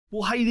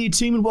Well, hey there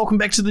team, and welcome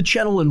back to the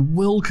channel, and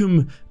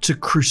welcome to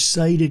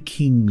Crusader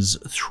Kings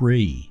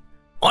III.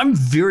 I'm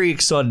very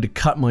excited to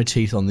cut my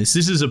teeth on this.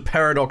 This is a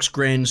Paradox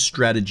Grand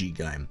strategy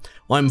game.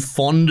 I'm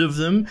fond of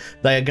them.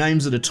 They are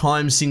games that are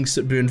time sinks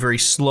that burn very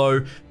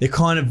slow. They're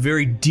kind of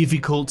very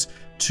difficult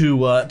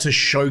to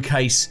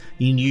showcase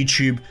in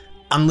YouTube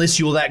unless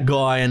you're that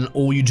guy and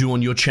all you do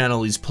on your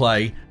channel is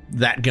play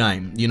that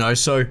game, you know?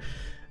 So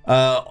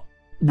we're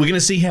gonna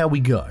see how we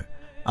go.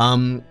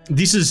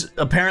 This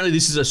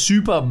is a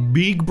super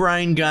big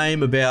brain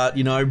game about,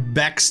 you know,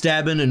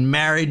 backstabbing and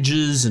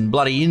marriages and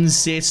bloody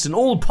incest and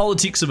all the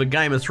politics of a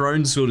Game of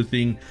Thrones sort of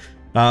thing,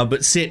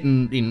 but set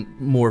in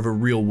more of a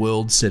real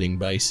world setting,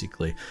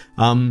 basically.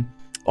 I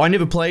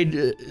never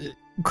played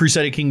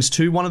Crusader Kings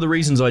II. One of the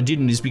reasons I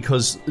didn't is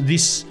because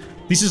this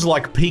is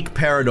like peak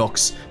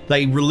Paradox.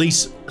 They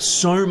release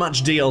so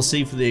much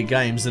DLC for their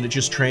games that it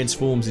just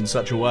transforms in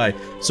such a way.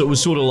 So it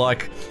was sort of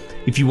like,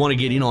 if you want to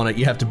get in on it,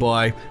 you have to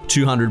buy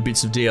 200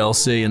 bits of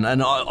DLC, and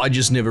I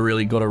just never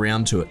really got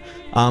around to it.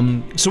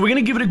 So we're going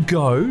to give it a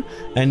go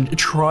and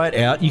try it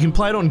out. You can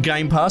play it on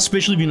Game Pass,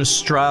 especially if you're an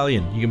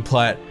Australian. You can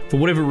play it for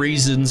whatever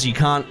reasons. You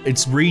can't,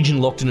 it's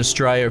region locked in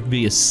Australia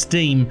via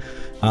Steam.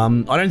 I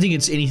don't think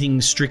it's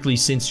anything strictly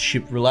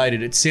censorship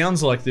related. It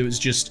sounds like there was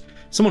just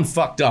someone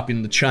fucked up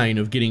in the chain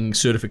of getting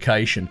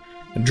certification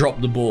and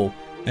dropped the ball.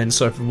 And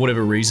so for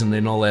whatever reason, they're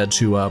not allowed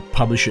to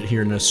publish it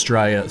here in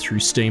Australia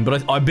through Steam.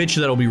 But I bet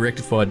you that'll be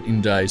rectified in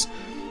days.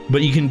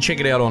 But you can check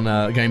it out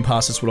on Game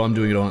Pass. That's what I'm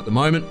doing it on at the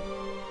moment.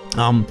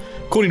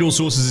 According to all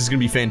sources, it's going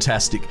to be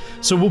fantastic.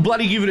 So we'll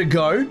bloody give it a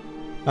go.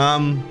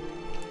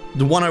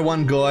 The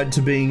 101 guide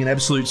to being an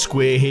absolute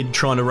squarehead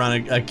trying to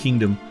run a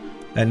kingdom.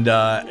 And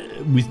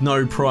with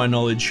no prior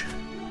knowledge.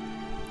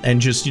 And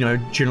just, you know,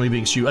 generally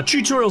being stupid. A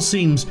tutorial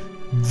seems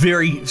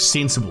very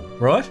sensible,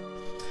 right?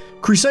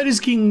 Crusader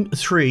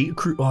Kings III,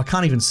 I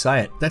can't even say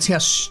it, that's how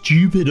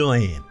stupid I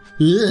am,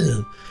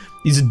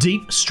 is a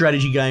deep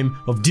strategy game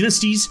of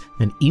dynasties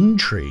and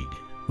intrigue.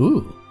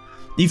 Ooh.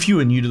 If you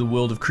are new to the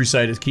world of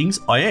Crusader Kings,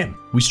 I am.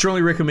 We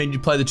strongly recommend you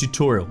play the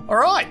tutorial.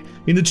 Alright,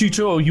 in the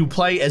tutorial you'll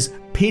play as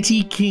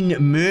Petty King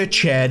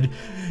Murchad.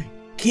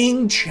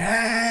 King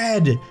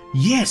Chad!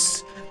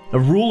 Yes! A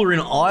ruler in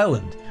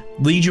Ireland.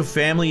 Lead your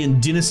family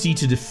and dynasty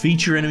to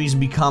defeat your enemies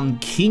and become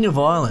King of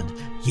Ireland.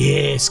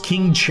 Yes,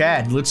 King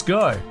Chad, let's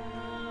go.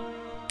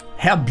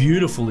 How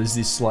beautiful is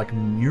this, like,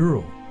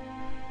 mural?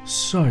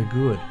 So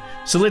good.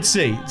 So let's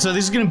see. So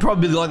this is going to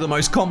probably be like the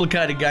most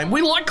complicated game.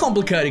 We like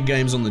complicated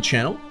games on the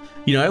channel,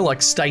 you know, like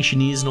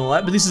Stationeers and all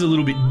that, but this is a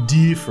little bit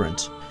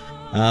different.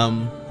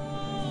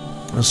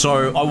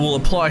 So I will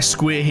apply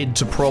Squarehead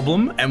to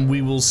problem, and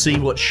we will see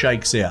what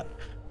shakes out,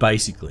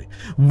 basically.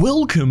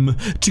 Welcome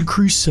to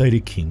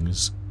Crusader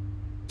Kings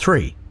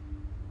III.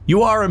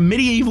 You are a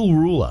medieval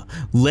ruler.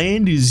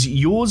 Land is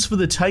yours for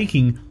the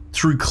taking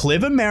through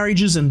clever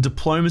marriages and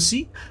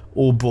diplomacy,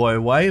 or by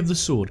way of the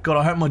sword. God,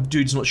 I hope my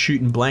dude's not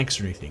shooting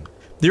blanks or anything.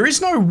 There is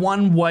no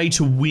one way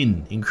to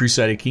win in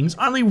Crusader Kings,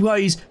 only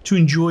ways to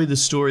enjoy the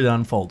story that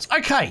unfolds.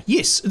 Okay,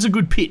 yes, it's a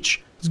good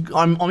pitch.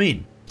 I'm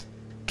in.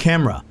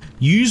 Camera.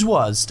 Use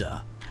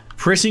WASD.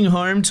 Pressing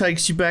home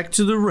takes you back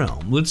to the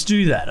realm. Let's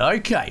do that.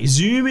 Okay,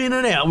 zoom in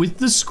and out with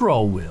the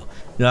scroll wheel.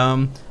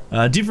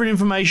 Different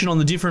information on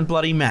the different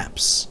bloody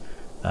maps.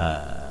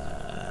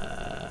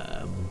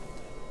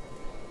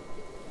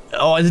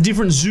 Oh, the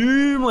different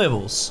zoom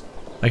levels.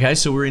 Okay,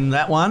 so we're in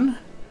that one.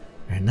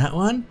 We're in that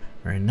one.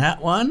 We're in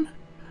that one.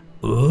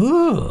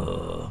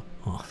 Ooh.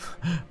 Oh,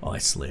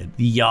 Iceland.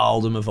 The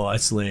Jarldom of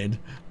Iceland.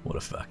 What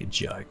a fucking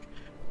joke.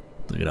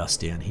 Look at us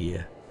down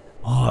here.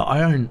 Oh,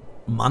 I own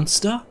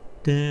Munster.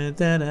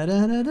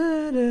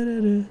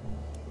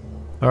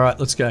 Alright,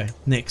 let's go.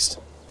 Next.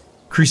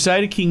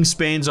 Crusader Kings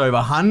spans over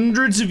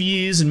hundreds of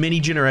years and many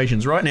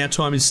generations. Right now,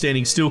 time is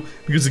standing still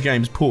because the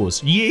game's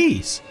paused.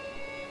 Yes!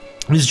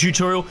 This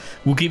tutorial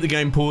will keep the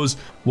game paused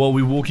while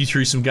we walk you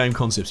through some game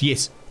concepts.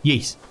 Yes,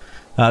 yes.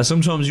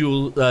 Sometimes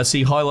you'll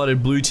see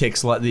highlighted blue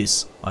text like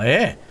this. Oh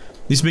yeah.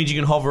 This means you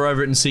can hover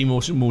over it and see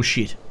more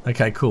shit.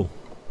 Okay, cool.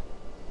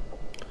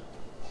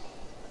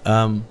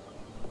 Oh,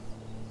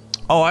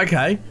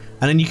 okay.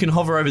 And then you can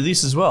hover over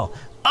this as well.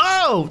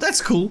 Oh,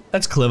 that's cool.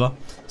 That's clever.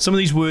 Some of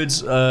these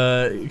words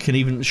can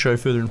even show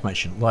further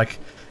information. Like,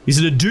 is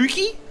it a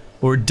dookie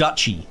or a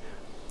duchy?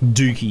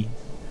 Dookie.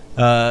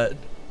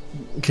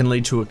 Can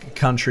lead to a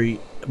country,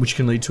 which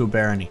can lead to a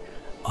barony.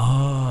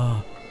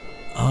 Oh,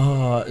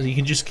 you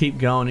can just keep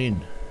going in.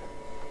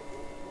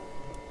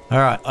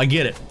 Alright, I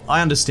get it.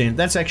 I understand.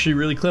 That's actually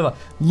really clever.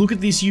 Look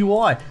at this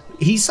UI.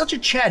 He's such a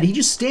Chad. He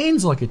just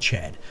stands like a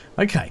Chad.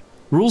 Okay,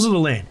 rules of the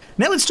land.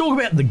 Now let's talk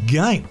about the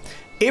game.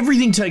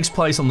 Everything takes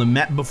place on the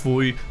map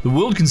before you. The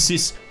world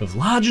consists of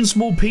large and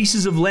small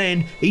pieces of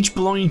land, each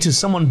belonging to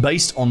someone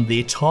based on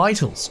their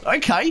titles.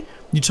 Okay,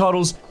 your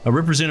titles are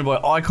represented by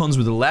icons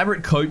with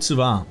elaborate coats of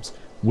arms.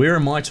 Where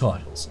are my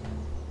titles?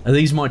 Are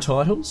these my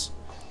titles?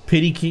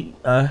 Petty King,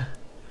 hang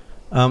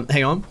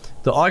on.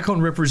 The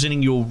icon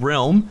representing your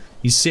realm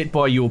is set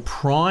by your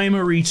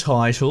primary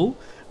title,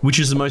 which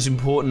is the most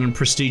important and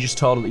prestigious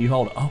title that you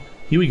hold. Oh,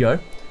 here we go.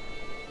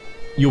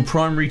 Your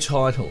primary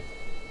title.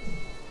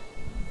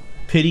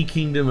 Petty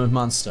Kingdom of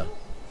Munster.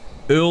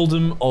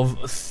 Earldom of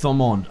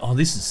Thomond. Oh,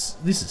 this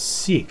is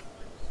sick.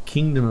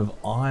 Kingdom of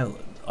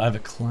Ireland. I have a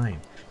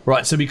claim.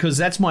 Right, so because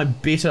that's my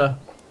better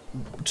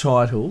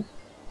title.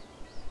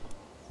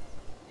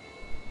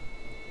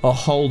 A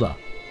holder.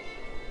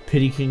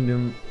 Petty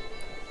King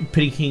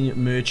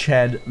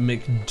Merchad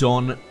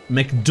McDonchad.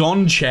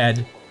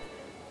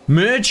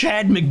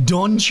 Merchad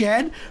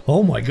McDonchad?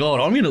 Oh my god,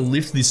 I'm gonna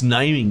lift this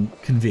naming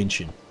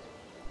convention.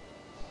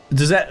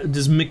 Does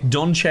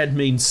McDonchad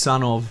mean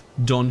son of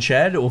Don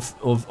Chad or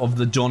of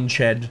the Don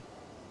Chad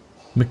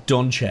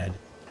McDonchad?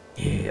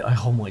 Yeah,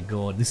 oh my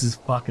god, this is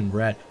fucking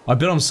rad. I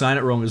bet I'm saying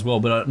it wrong as well,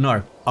 but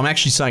no, I'm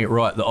actually saying it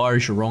right. The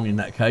Irish are wrong in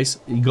that case.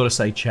 You gotta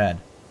say Chad.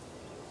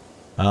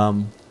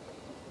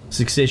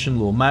 Succession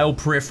law. Male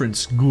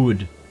preference,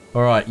 good.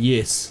 Alright,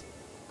 yes.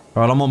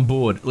 Alright, I'm on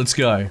board. Let's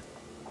go.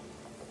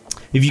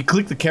 If you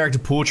click the character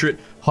portrait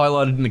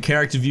highlighted in the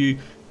character view,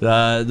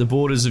 the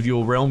borders of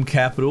your realm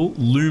capital,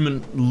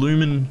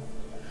 Luimnich.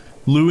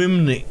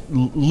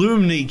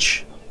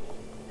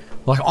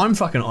 Like, I'm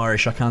fucking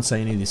Irish, I can't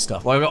say any of this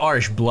stuff. Like, I've got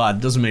Irish blood,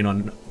 doesn't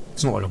mean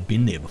it's not like I've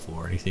been there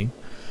before or anything.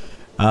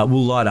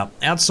 Will light up.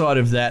 Outside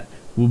of that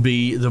will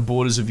be the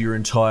borders of your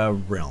entire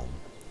realm.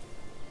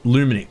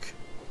 Luimnich.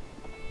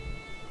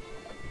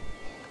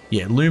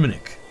 Yeah,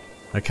 Luimnich.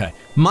 Okay.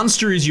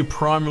 Munster is your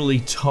primary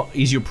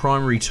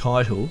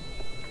title,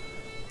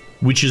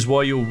 which is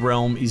why your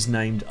realm is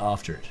named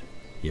after it.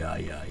 Yeah.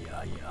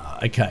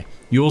 Okay.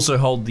 You also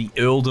hold the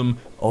Earldom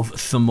of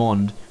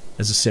Thomond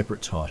as a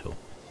separate title.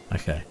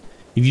 Okay.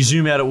 If you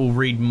zoom out, it will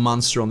read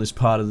Munster on this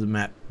part of the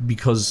map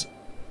because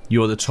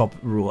you're the top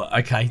ruler.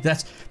 Okay,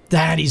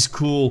 that is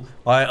cool.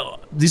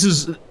 This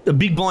is a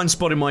big blind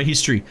spot in my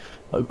history.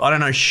 I don't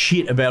know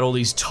shit about all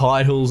these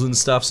titles and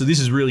stuff, so this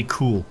is really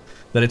cool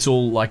that it's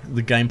all like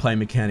the gameplay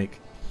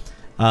mechanic.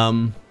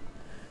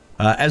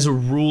 As a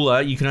ruler,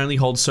 you can only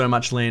hold so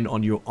much land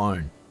on your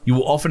own. You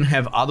will often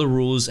have other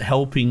rulers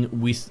helping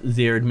with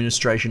their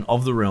administration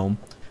of the realm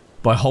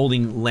by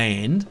holding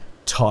land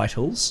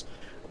titles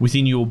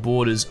within your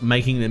borders,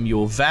 making them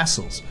your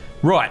vassals.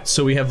 Right,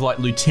 so we have like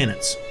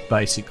lieutenants,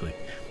 basically.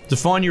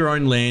 Define your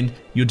own land,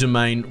 your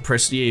domain,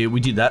 press, yeah, we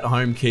did that,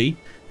 home key,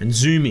 and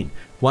zoom in.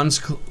 Once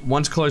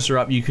closer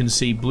up, you can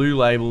see blue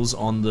labels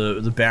on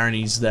the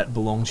baronies that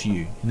belong to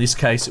you. In this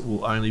case, it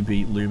will only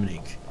be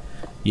Luimnich.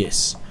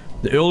 Yes.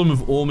 The Earldom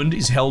of Ormond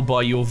is held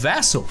by your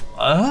vassal.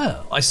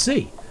 Ah, I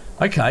see.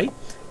 Okay.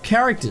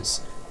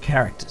 Characters.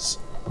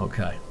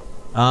 Okay.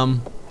 It's a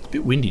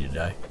bit windy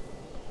today.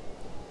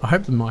 I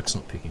hope the mic's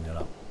not picking that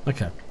up.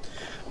 Okay.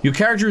 Your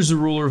character is the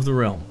ruler of the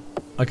realm.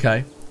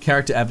 Okay.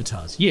 Character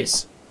avatars.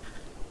 Yes.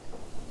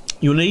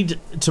 You'll need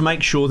to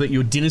make sure that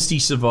your dynasty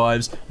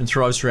survives and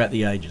thrives throughout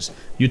the ages.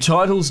 Your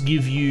titles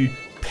give you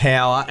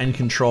power and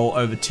control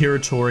over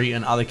territory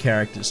and other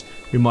characters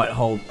who might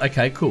hold.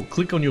 Okay, cool.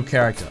 Click on your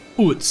character.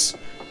 Oots.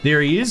 There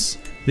he is.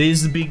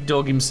 There's the big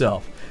dog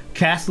himself.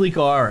 Catholic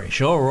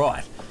Irish.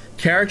 Alright.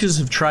 Characters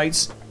have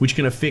traits which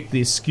can affect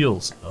their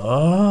skills.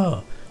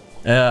 Oh.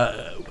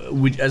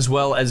 As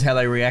well as how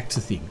they react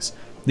to things.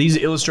 These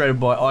are illustrated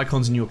by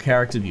icons in your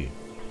character view.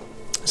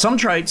 Some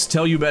traits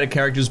tell you about a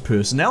character's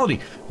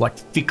personality, like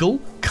fickle,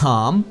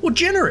 calm, or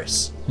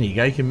generous. There you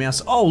go, you can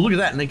mouse. Oh, look at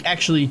that, and they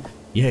actually,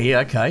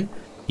 yeah, okay.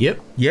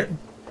 Yep.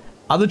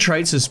 Other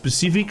traits are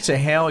specific to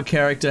how a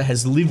character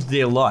has lived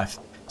their life,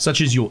 such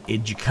as your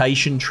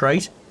education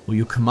trait or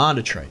your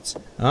commander traits.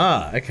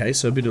 Ah, okay,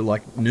 so a bit of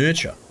like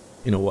nurture,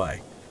 in a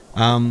way.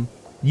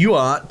 You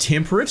are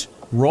temperate,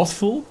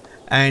 wrathful,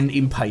 and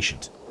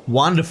impatient.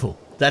 Wonderful.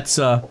 That's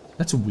a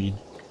weird.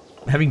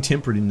 Having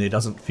temperate in there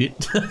doesn't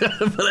fit,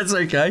 but that's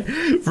okay.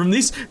 From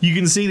this, you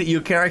can see that your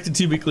character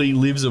typically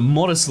lives a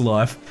modest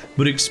life,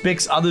 but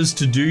expects others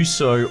to do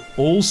so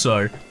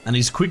also, and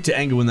is quick to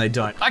anger when they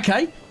don't.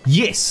 Okay,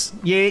 yes.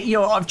 Yeah,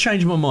 I've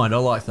changed my mind. I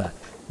like that.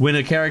 When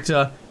a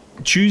character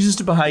chooses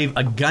to behave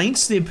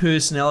against their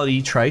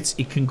personality traits,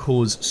 it can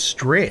cause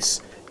stress.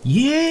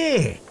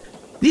 Yeah,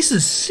 this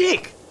is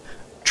sick.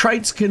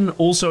 Traits can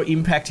also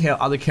impact how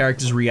other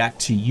characters react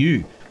to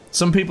you.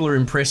 Some people are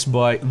impressed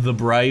by the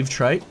brave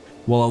trait,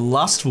 while a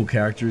lustful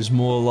character is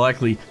more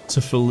likely to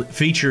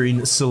feature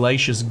in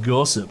salacious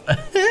gossip.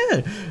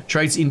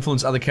 Traits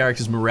influence other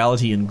characters'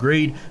 morality and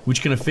greed,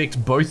 which can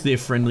affect both their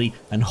friendly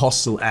and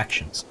hostile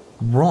actions.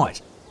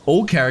 Right.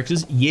 All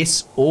characters,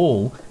 yes,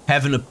 all,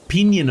 have an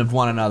opinion of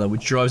one another,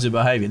 which drives their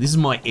behaviour. This is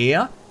my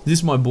heir. This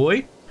is my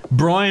boy.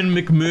 Brian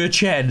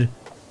McMurchad.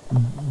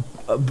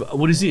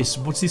 What is this?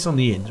 What's this on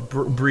the end?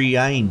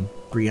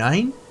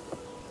 Briane?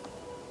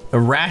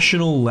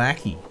 Irrational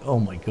lackey. Oh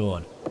my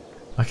god.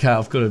 Okay,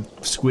 I've got a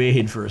square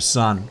head for a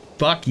son.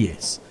 Fuck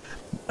yes.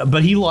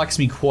 But he likes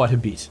me quite a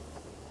bit.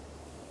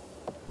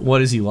 Why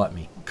does he like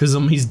me? Because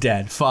I'm his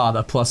dad.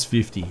 Father plus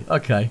 50.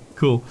 Okay,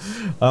 cool.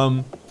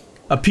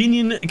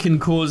 Opinion can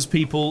cause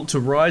people to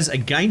rise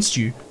against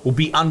you or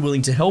be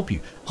unwilling to help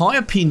you. High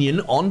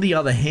opinion, on the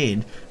other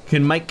hand,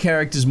 can make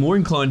characters more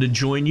inclined to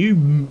join your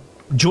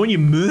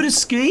murder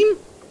scheme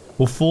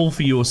or fall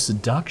for your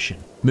seduction.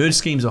 Murder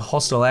scheme's a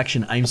hostile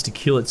action aims to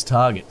kill its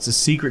target. It's a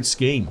secret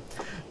scheme.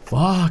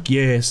 Fuck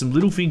yeah, some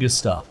Littlefinger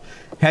stuff.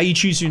 How you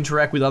choose to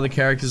interact with other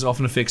characters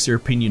often affects their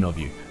opinion of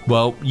you.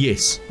 Well,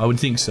 yes, I would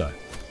think so.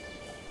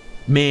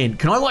 Man,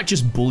 can I like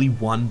just bully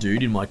one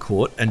dude in my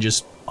court and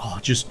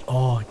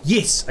oh,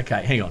 yes.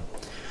 Okay, hang on.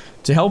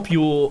 To help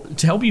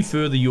you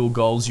further your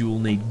goals, you will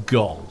need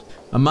gold.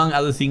 Among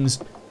other things,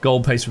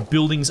 gold pays for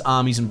buildings,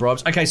 armies, and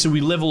bribes. Okay, so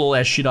we level all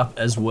our shit up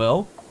as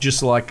well,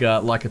 just like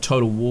a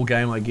Total War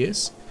game, I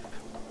guess.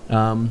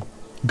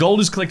 Gold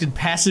is collected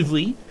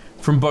passively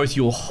from both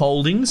your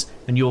holdings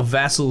and your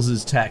vassals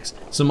as tax.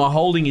 So my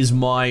holding is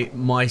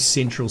my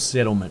central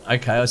settlement.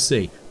 Okay, I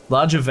see.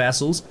 Larger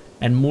vassals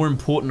and more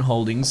important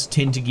holdings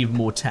tend to give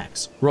more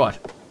tax. Right.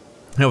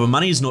 However,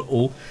 money is not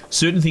all.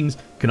 Certain things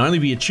can only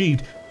be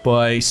achieved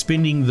by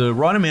spending the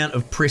right amount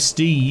of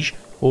prestige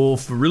or,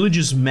 for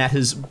religious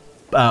matters,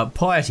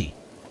 piety.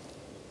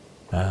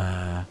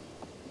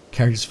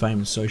 Characters' fame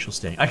and social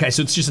standing. Okay,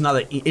 so it's just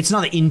another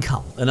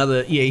income.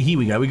 Yeah, here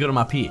we go. We got them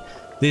up here.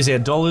 There's our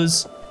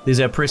dollars. There's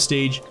our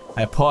prestige,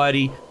 our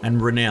piety,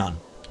 and renown.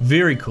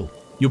 Very cool.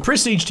 Your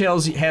prestige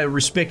tells you how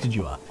respected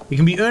you are. It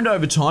can be earned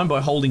over time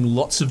by holding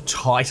lots of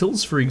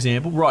titles, for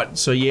example. Right,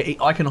 so yeah,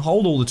 I can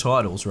hold all the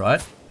titles,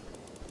 right?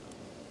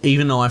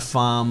 Even though I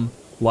farm,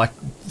 like,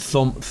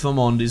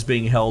 Thomond is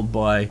being held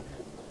by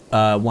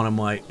one of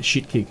my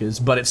shit kickers,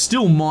 but it's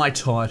still my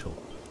title.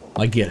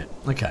 I get it.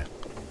 Okay.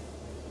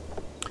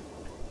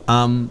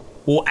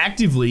 Or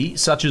actively,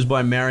 such as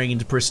by marrying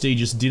into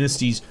prestigious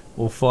dynasties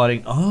or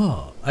fighting.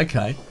 Oh,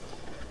 okay.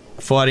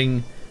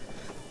 Fighting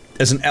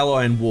as an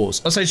ally in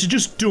wars. So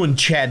just doing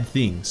Chad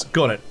things.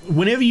 Got it.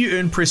 Whenever you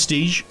earn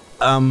prestige,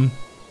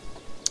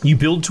 you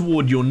build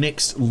toward your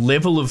next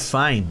level of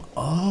fame.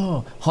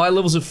 Oh, high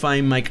levels of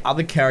fame make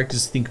other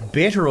characters think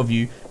better of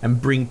you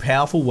and bring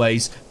powerful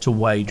ways to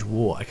wage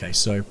war. Okay,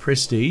 so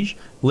prestige,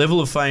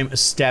 level of fame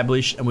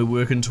established, and we're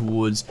working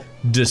towards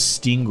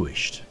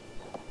distinguished.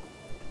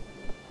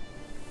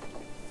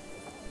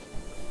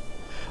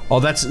 Oh,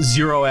 that's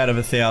 0 out of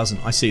 1,000.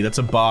 I see, that's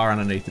a bar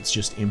underneath, it's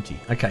just empty.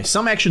 Okay,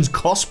 some actions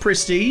cost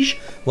prestige,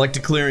 like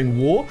declaring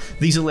war.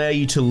 These allow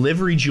you to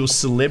leverage your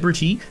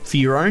celebrity for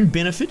your own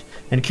benefit,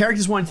 and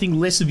characters won't think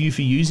less of you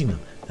for using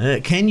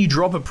them. Can you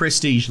drop a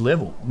prestige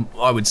level?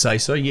 I would say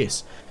so,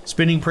 yes.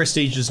 Spending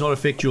prestige does not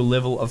affect your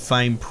level of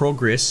fame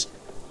progress.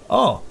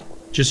 Oh,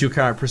 just your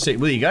current prestige.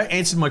 Well, there you go,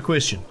 answered my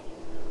question.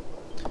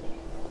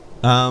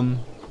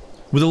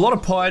 With a lot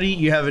of piety,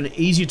 you have an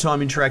easier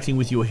time interacting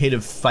with your head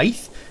of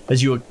faith.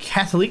 As you're a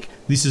Catholic,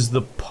 this is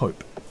the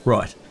Pope.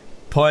 Right.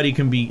 Piety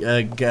can be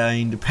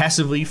gained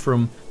passively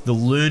from the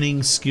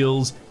learning,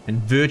 skills, and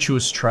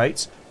virtuous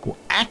traits, or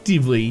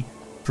actively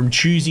from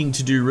choosing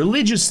to do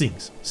religious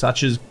things,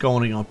 such as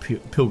going on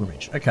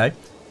pilgrimage. Okay.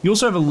 You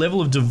also have a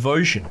level of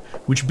devotion,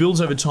 which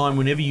builds over time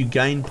whenever you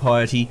gain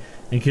piety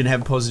and can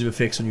have positive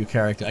effects on your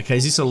character. Okay,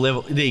 is this a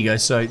level? There you go.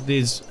 So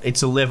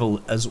it's a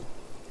level as...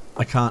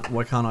 why can't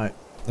I?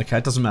 Okay,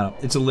 it doesn't matter.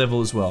 It's a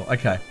level as well.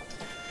 Okay.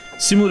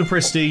 Similar to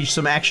prestige,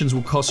 some actions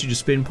will cost you to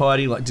spend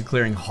piety, like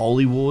declaring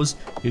holy wars,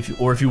 if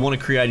you want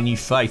to create a new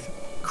faith.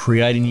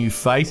 Create a new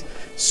faith.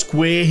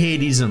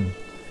 Squareheadism.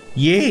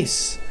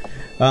 Yes.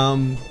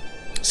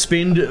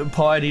 Spend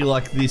piety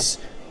like this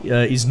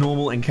is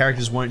normal, and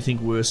characters won't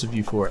think worse of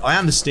you for it. I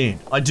understand.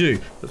 I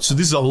do. So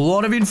this is a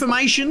lot of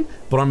information,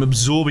 but I'm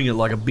absorbing it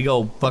like a big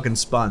old fucking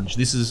sponge.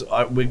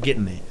 We're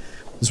getting there.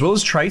 As well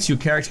as traits, your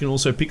character can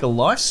also pick a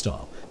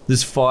lifestyle.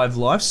 There's 5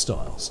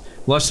 lifestyles.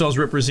 Lifestyles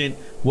represent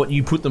what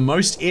you put the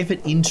most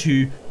effort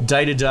into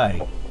day to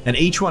day, and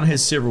each one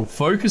has several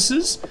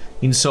focuses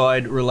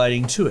inside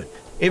relating to it.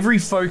 Every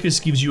focus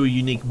gives you a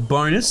unique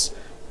bonus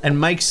and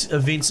makes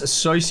events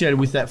associated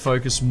with that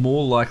focus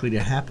more likely to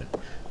happen.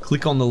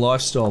 Click on the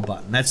lifestyle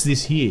button. That's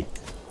this here.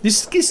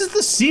 This is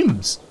The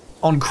Sims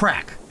on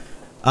crack.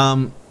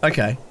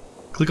 Okay.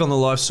 Click on the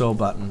lifestyle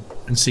button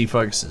and see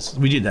focuses.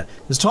 We did that.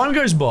 As time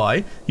goes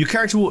by, your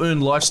character will earn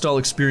lifestyle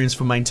experience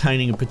for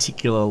maintaining a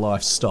particular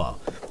lifestyle.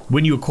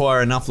 When you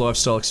acquire enough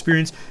lifestyle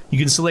experience, you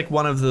can select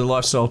one of the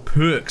lifestyle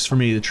perks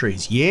from any of the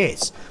trees.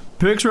 Yes!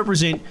 Perks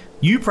represent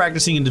you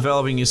practicing and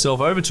developing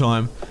yourself over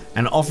time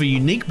and offer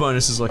unique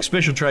bonuses like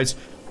special traits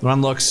that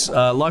unlocks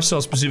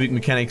lifestyle-specific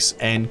mechanics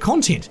and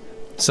content,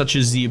 such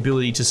as the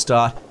ability to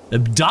start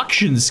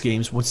abduction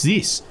schemes. What's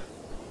this?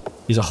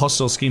 Is a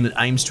hostile scheme that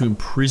aims to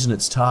imprison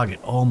its target.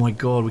 Oh my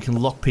god, we can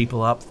lock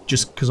people up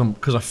just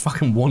because I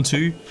fucking want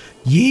to.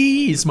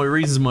 Yes, my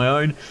reasons are my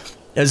own.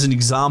 As an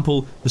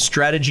example, the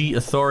strategy,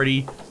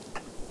 authority,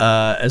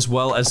 as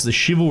well as the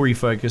chivalry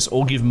focus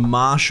all give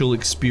martial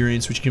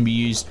experience, which can be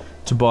used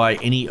to buy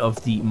any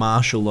of the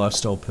martial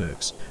lifestyle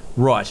perks.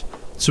 Right,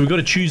 so we've got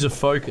to choose a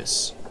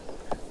focus.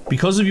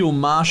 Because of your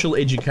martial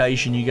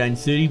education, you gain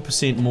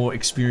 30% more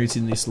experience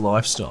in this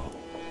lifestyle.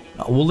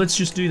 Well, let's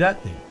just do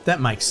that then. That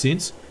makes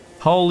sense.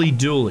 Holy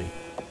dooly.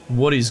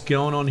 What is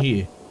going on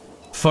here?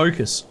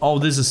 Focus. Oh,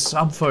 there's a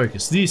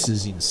sub-focus. This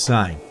is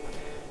insane.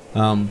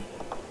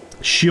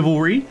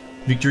 Chivalry.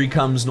 Victory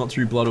comes not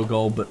through blood or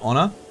gold, but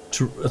honor.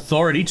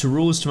 Authority. To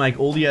rule is to make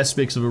all the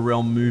aspects of a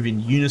realm move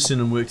in unison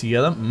and work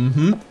together.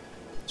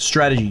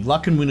 Strategy.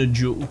 Luck and win a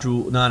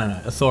duel.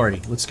 No.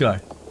 Authority. Let's go.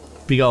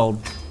 Big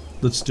old.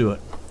 Let's do it.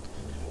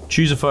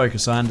 Choose a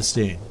focus. I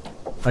understand.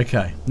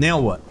 Okay. Now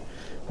what?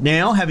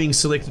 Now, having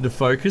selected a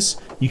focus,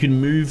 you can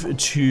move on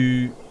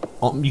to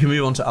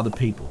other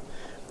people.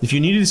 If you're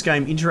new to this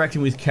game,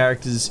 interacting with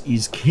characters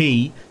is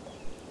key,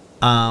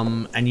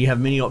 and you have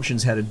many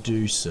options how to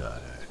do so.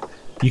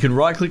 You can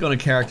right-click on a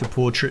character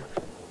portrait,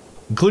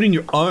 including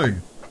your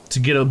own, to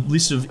get a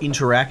list of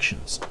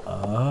interactions.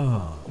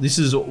 This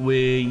is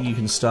where you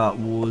can start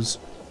wars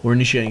or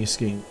initiating a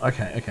scheme.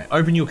 Okay.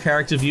 Open your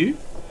character view.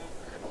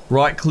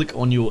 Right-click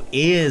on your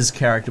heir's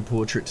character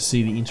portrait to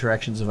see the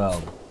interactions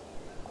available.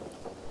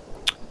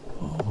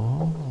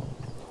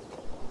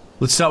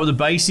 Let's start with the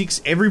basics.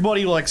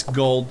 Everybody likes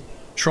gold.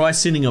 Try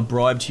sending a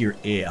bribe to your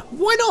heir.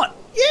 Why not?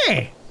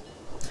 Yeah!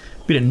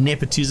 Bit of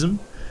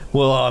nepotism.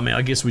 Well, I mean,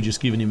 I guess we're just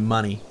giving him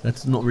money.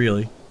 That's not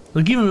really.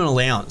 We'll give him an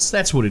allowance.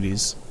 That's what it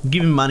is.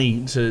 Give him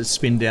money to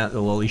spend out at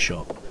the lolly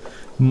shop.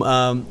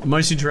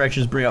 Most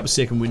interactions bring up a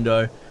second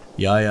window.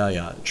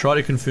 Yeah. Try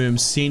to confirm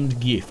send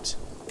gift.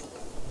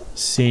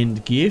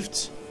 Send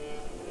gift.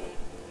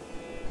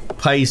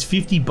 Pays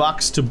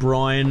 $50 to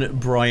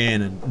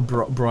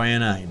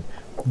Brianane.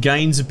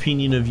 Gains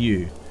opinion of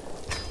you.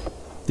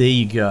 There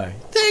you go.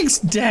 Thanks,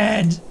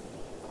 Dad.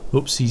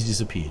 Oops, he's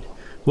disappeared.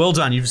 Well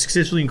done, you've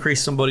successfully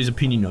increased somebody's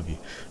opinion of you.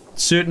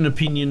 Certain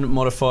opinion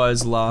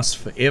modifiers last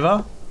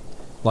forever,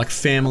 like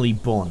family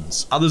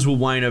bonds. Others will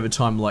wane over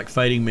time, like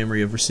fading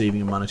memory of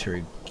receiving a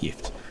monetary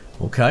gift.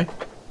 Okay.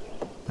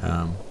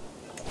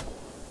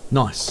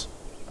 Nice.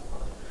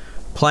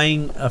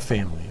 Playing a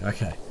family.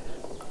 Okay.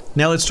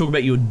 Now let's talk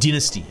about your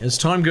dynasty. As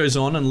time goes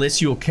on,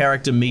 unless your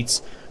character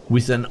meets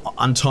with an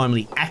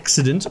untimely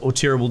accident or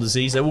terrible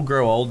disease, they will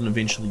grow old and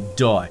eventually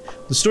die.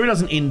 The story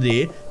doesn't end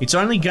there. It's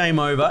only game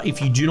over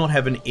if you do not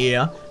have an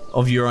heir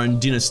of your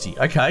own dynasty.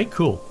 Okay,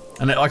 cool.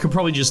 And I could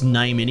probably just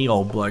name any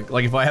old bloke.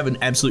 Like if I have an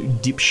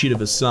absolute dipshit of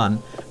a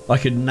son, I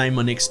could name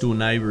my next door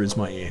neighbor as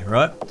my heir,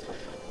 right?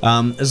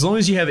 As long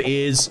as you have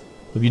heirs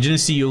of your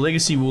dynasty, your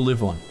legacy will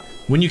live on.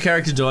 When your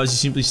character dies, you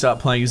simply start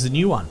playing as the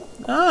new one.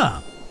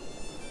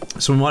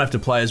 So we might have to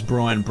play as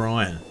Brian.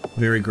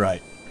 Very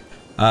great.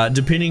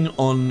 Depending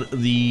on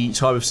the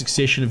type of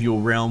succession of your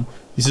realm,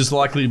 this is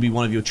likely to be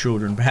one of your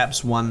children,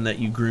 perhaps one that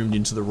you groomed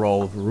into the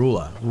role of a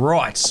ruler.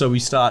 Right, so we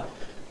start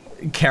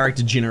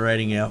character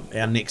generating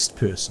our next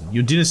person.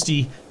 Your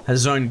dynasty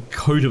has its own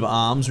coat of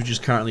arms, which is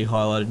currently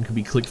highlighted and can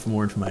be clicked for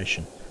more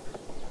information.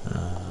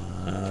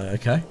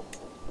 Okay.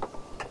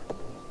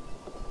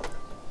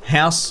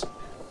 House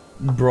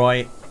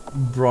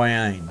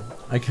Brian.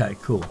 Okay,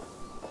 cool.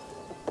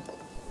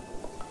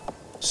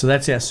 So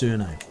that's our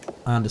surname.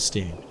 I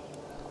understand.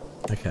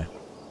 Okay.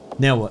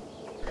 Now what?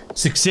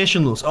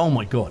 Succession laws. Oh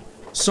my god.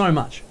 So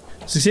much.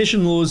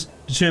 Succession laws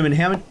determine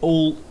how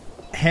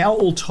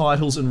all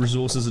titles and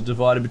resources are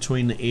divided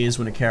between the heirs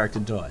when a character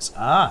dies.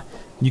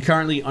 You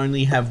currently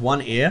only have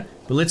one heir,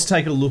 but let's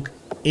take a look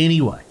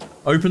anyway.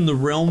 Open the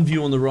realm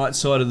view on the right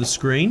side of the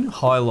screen.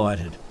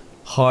 Highlighted.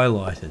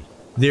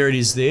 There it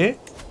is there.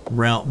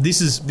 Realm.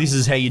 This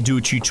is how you do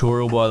a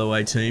tutorial, by the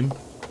way, team.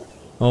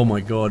 Oh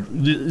my god.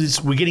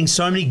 We're getting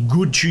so many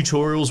good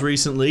tutorials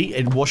recently,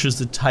 it washes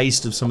the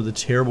taste of some of the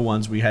terrible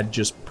ones we had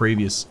just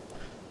previous.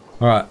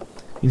 Alright.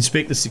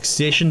 Inspect the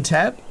succession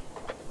tab.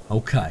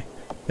 Okay.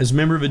 As a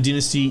member of a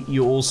dynasty,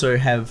 you also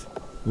have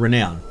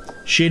renown.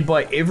 Shared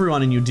by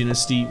everyone in your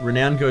dynasty,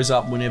 renown goes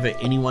up whenever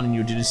anyone in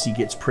your dynasty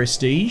gets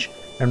prestige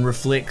and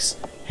reflects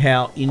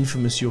how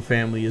infamous your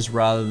family is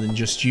rather than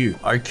just you.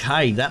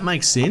 Okay, that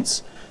makes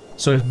sense.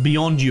 So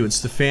beyond you,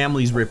 it's the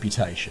family's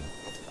reputation.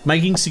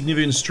 Making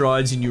significant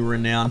strides in your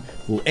renown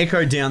will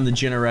echo down the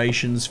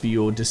generations for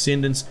your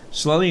descendants,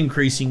 slowly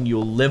increasing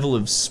your level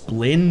of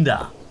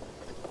splendor.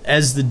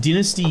 As the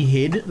dynasty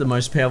head, the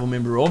most powerful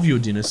member of your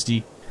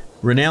dynasty,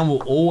 renown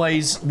will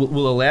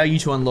allow you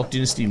to unlock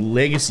dynasty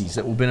legacies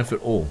that will benefit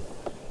all.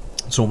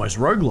 It's almost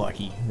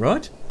roguelike-y,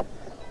 right?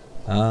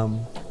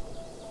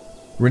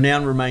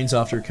 Renown remains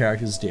after a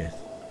character's death.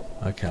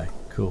 Okay,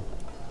 cool.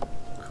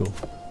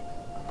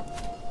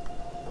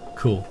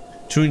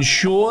 To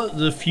ensure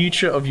the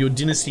future of your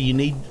dynasty, you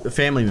need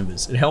family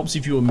members. It helps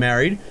if you are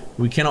married.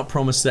 We cannot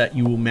promise that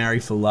you will marry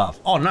for love.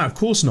 Oh no, of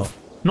course not.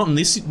 Not in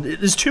this.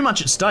 There's too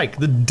much at stake.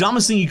 The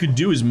dumbest thing you could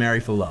do is marry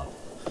for love.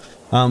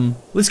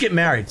 Let's get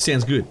married.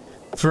 Sounds good.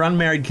 For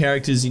unmarried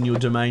characters in your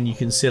domain, you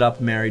can set up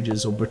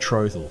marriages or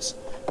betrothals.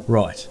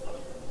 Right.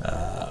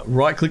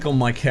 Right-click on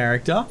my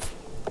character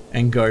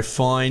and go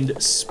find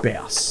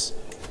spouse.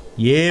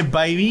 Yeah,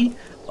 baby.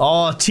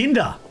 Oh,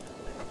 Tinder.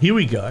 Here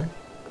we go.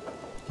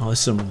 Oh, there's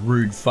some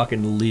rude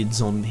fucking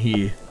lids on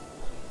here.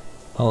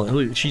 Oh,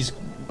 look, hers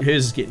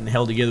is getting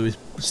held together with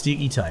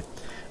sticky tape.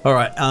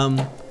 Alright,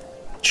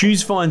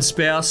 choose find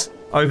spouse,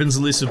 opens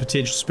a list of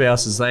potential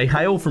spouses. They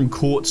hail from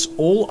courts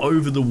all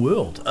over the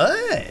world.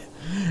 Oh,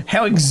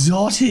 how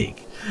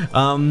exotic.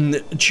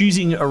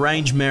 Choosing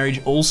arranged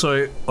marriage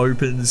also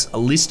opens a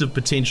list of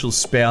potential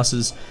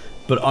spouses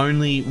but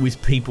only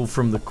with people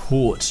from the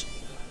court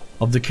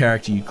of the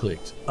character you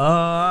clicked.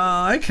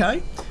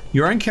 Okay.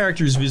 Your own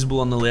character is visible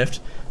on the left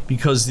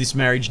because this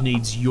marriage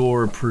needs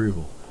your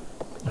approval.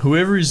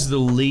 Whoever is the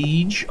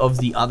liege of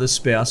the other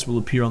spouse will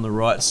appear on the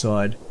right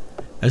side,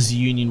 as the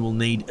union will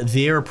need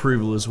their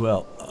approval as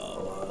well.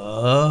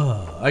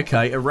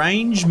 Okay.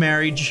 Arranged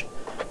marriage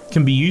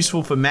can be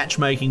useful for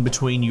matchmaking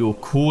between your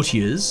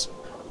courtiers,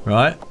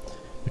 right?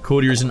 The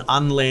courtier is an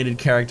unlanded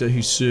character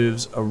who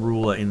serves a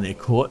ruler in their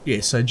court.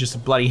 Yeah, so just a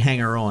bloody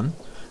hanger-on.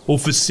 Or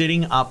for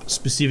setting up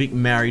specific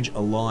marriage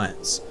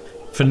alliance.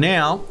 For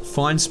now,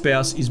 find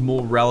spouse is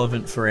more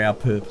relevant for our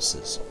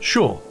purposes.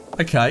 Sure,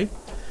 okay.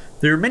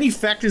 There are many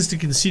factors to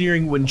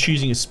considering when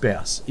choosing a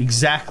spouse.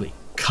 Exactly.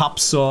 Cup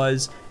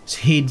size,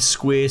 head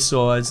square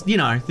size, you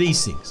know,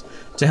 these things.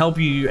 To help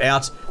you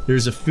out, there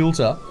is a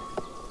filter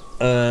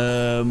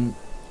available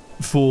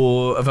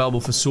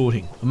for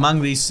sorting.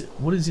 Among these,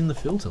 what is in the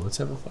filter? Let's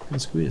have a fucking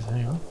squiz.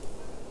 Hang on.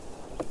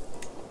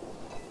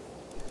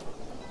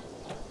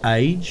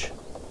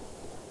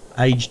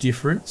 Age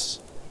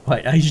difference.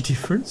 Wait, age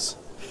difference?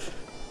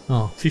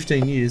 Oh,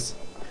 15 years.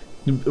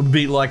 It would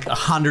be like a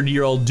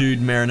 100-year-old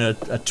dude marrying a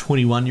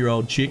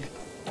 21-year-old chick.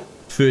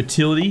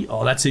 Fertility.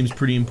 Oh, that seems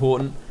pretty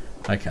important.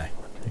 Okay.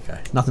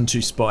 Nothing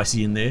too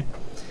spicy in there.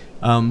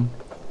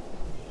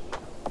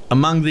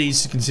 Among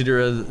these,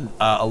 consider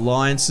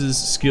alliances,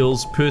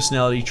 skills,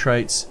 personality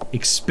traits,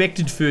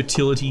 expected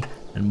fertility,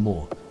 and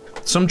more.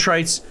 Some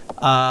traits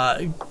are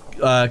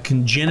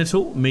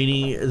congenital,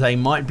 meaning they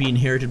might be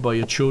inherited by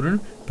your children.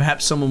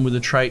 Perhaps someone with a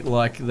trait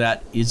like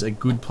that is a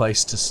good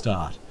place to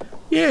start.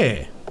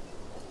 Yeah.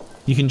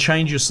 You can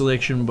change your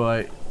selection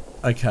by...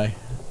 Okay.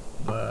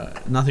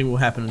 Nothing will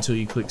happen until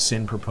you click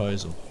Send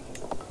Proposal.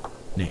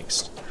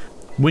 Next.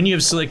 When you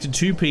have selected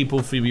 2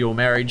 people for your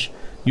marriage,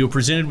 you're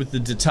presented with the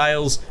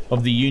details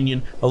of the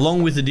union,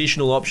 along with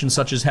additional options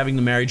such as having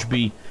the marriage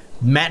be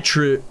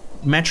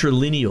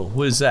matrilineal.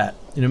 What is that?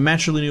 In a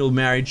matrilineal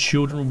marriage,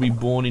 children will be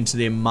born into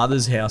their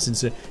mother's house and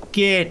say,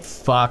 get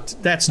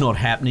fucked. That's not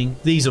happening.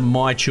 These are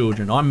my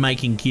children. I'm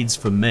making kids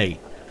for me.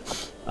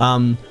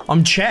 I'm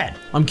Chad.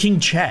 I'm King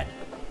Chad.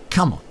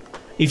 Come on.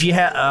 If you're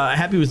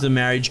happy with the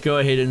marriage, go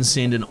ahead and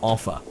send an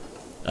offer.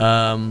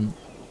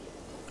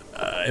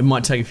 It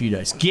might take a few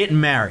days. Get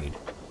married.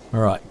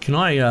 Alright, can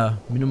I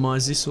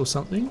minimize this or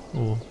something?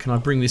 Or can I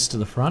bring this to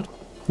the front?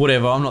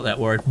 Whatever, I'm not that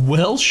worried.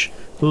 Welsh?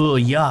 Oh,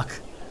 yuck.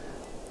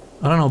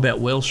 I don't know about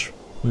Welsh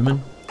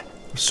women.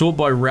 Sort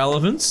by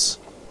relevance.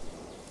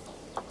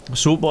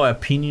 Sort by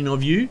opinion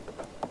of you.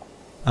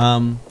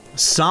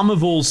 Sum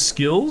of all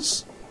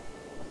skills.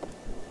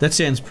 That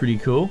sounds pretty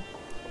cool.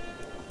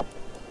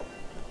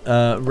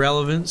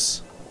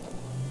 Relevance.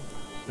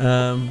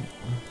 Give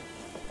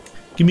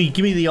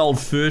me the old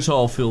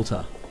fertile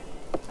filter.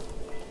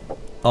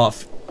 Oh,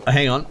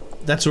 hang on.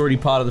 That's already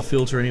part of the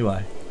filter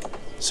anyway.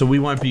 So we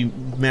won't be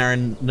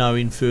marrying no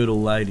infertile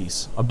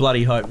ladies. I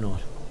bloody hope not.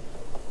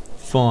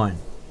 Fine.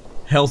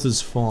 Health is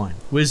fine.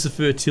 Where's the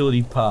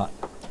fertility part?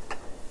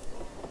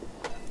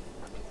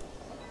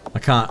 I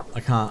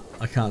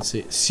can't see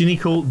it.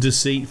 Cynical,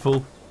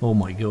 deceitful. Oh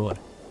my god.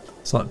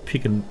 It's like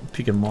picking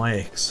my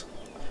ex.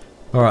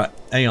 Alright,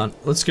 hang on.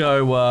 Let's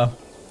go,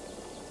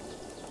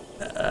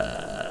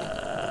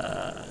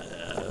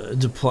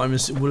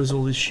 diplomacy, what is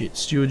all this shit?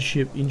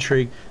 Stewardship,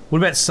 intrigue. What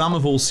about sum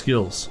of all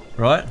skills,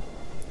 right?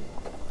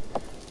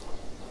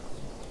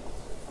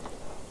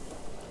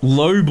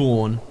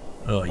 Lowborn.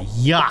 Oh,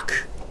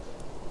 yuck.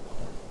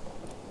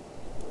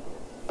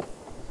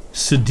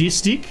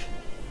 Sadistic,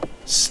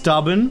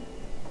 stubborn,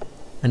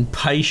 and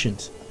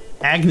patient.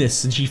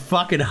 Agnes, and she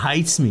fucking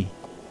hates me.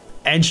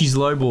 And she's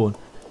lowborn.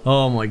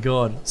 Oh my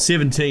god.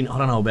 17, I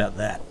don't know about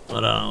that. I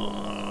don't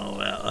know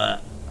about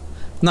that.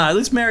 No,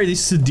 let's marry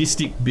this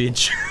sadistic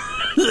bitch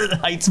that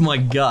hates my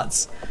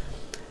guts.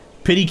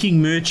 Petty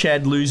King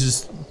Merchad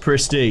loses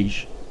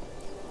prestige.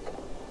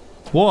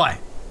 Why?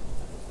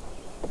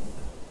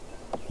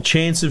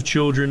 Chance of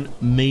children,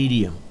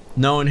 medium.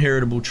 No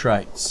inheritable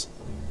traits.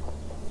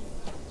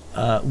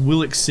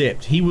 Will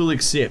accept. He will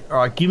accept.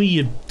 Alright, give me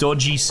your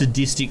dodgy,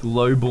 sadistic,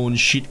 lowborn,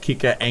 shit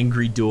kicker,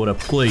 angry daughter,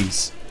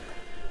 please.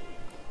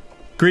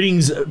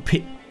 Greetings,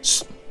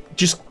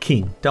 just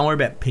King. Don't worry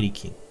about Petty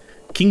King.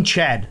 King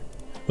Chad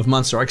of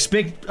Munster. I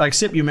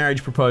accept your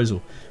marriage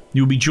proposal.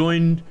 You'll be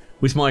joined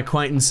with my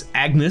acquaintance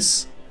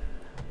Agnes.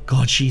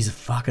 God, she's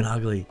fucking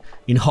ugly.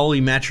 In holy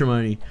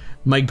matrimony.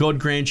 May God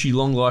grant you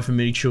long life and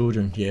many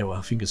children. Yeah,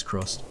 well, fingers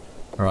crossed.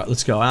 Alright,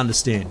 let's go. I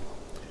understand.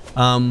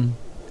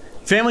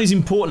 Family is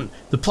important.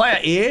 The player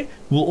heir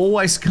will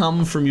always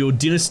come from your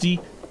dynasty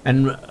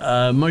and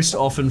most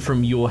often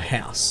from your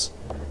house.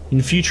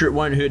 In future, it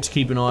won't hurt to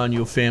keep an eye on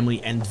your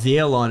family and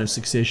their line of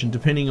succession.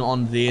 Depending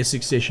on their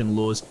succession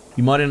laws,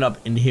 you might end up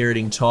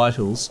inheriting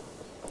titles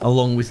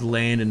along with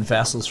land and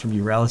vassals from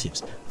your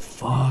relatives.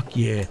 Fuck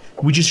yeah.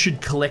 We just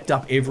should collect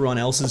up everyone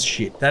else's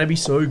shit. That'd be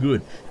so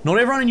good. Not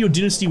everyone in your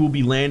dynasty will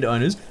be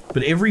landowners,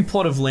 but every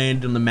plot of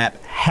land on the map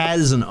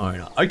has an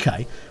owner.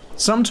 Okay,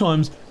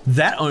 Sometimes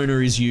that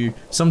owner is you,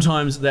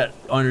 sometimes that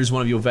owner is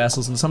one of your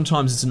vassals, and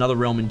sometimes it's another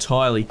realm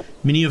entirely,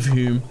 many of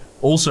whom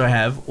also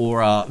have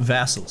or are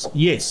vassals.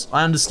 Yes,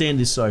 I understand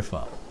this so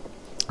far.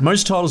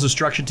 Most titles are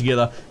structured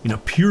together in a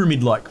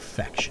pyramid-like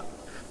fashion.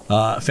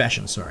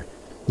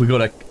 We've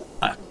got a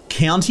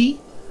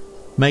county,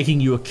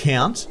 making you a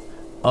count,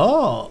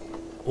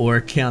 or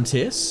a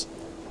countess,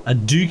 a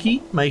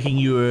duchy, making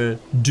you a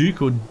duke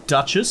or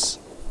duchess,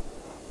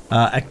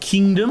 a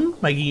kingdom,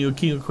 making you a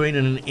king or queen,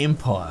 and an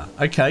empire.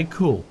 Okay,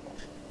 cool.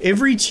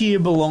 Every tier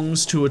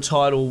belongs to a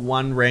title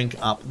one rank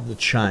up the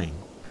chain.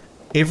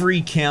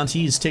 Every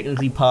county is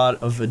technically part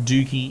of a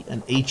duchy,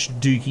 and each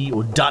duchy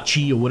or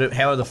duchy or whatever,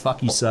 however the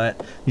fuck you say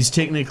it, is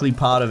technically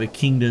part of a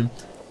kingdom.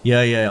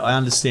 Yeah, I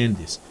understand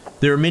this.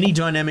 There are many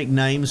dynamic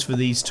names for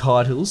these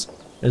titles,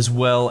 as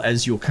well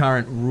as your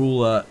current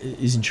ruler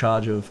is in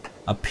charge of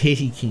a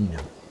petty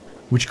kingdom,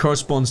 which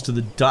corresponds to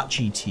the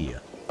duchy tier.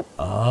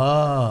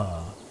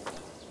 Ah.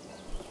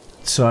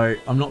 So,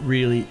 I'm not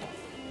really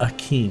a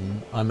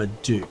king, I'm a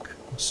duke,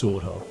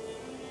 sort of.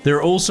 There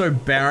are also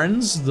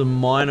barons, the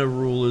minor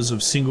rulers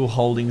of single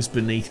holdings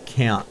beneath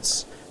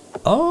counts.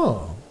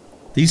 Oh.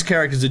 These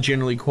characters are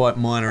generally quite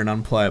minor and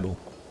unplayable.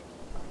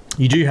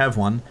 You do have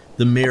one,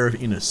 the Mayor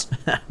of Innis.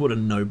 What a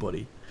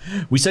nobody.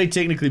 We say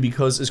technically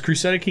because as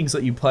Crusader Kings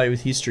let you play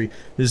with history,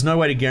 there's no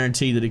way to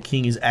guarantee that a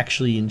king is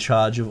actually in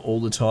charge of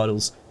all the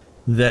titles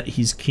that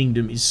his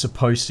kingdom is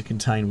supposed to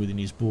contain within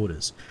his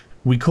borders.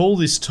 We call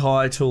this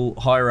title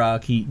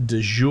hierarchy de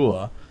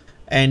jure,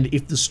 and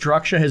if the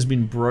structure has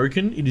been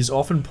broken, it is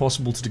often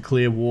possible to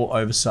declare war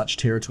over such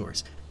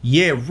territories.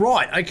 Yeah,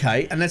 right,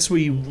 okay, and that's where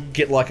you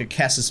get like a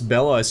Casus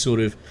Belli sort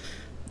of,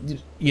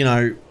 you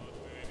know,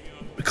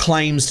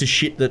 claims to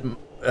shit that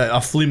are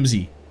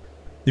flimsy.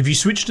 If you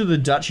switch to the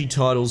Duchy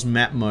titles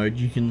map mode,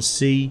 you can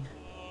see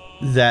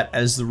that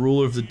as the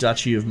ruler of the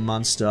Duchy of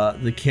Munster,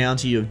 the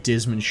county of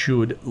Desmond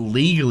should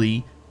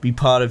legally be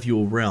part of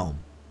your realm.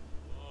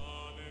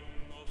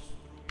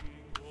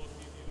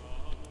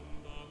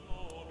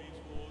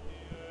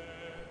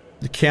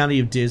 The county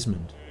of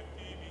Desmond.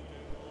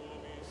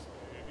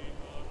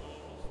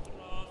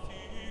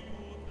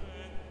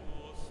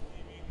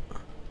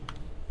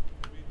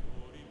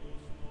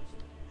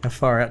 How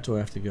far out do I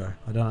have to go?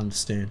 I don't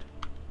understand.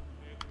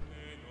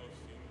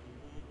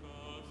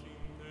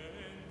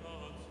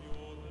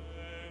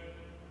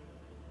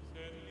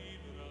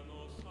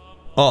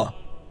 Oh.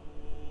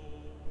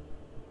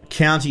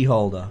 County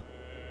holder.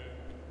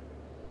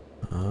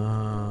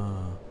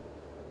 Ah.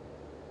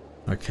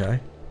 Okay.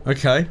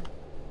 Okay.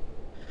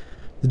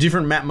 The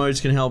different map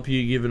modes can help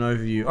you give an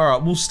overview.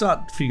 Alright, we'll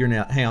start figuring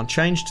out. Hang on,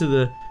 change to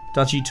the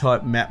Duchy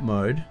type map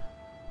mode.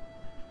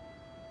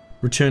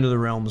 Return to the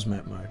realms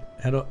map mode.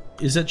 How do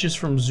is that just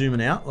from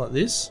zooming out like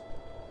this?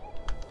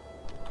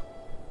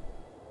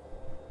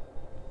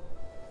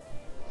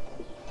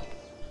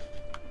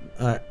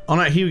 Alright. Oh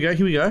no, here we go,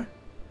 here we go.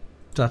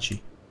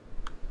 Duchy.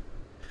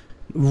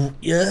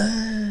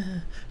 Yeah,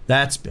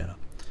 that's better.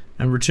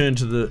 And return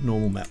to the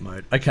normal map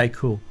mode. Okay,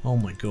 cool. Oh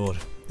my god.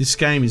 This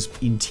game is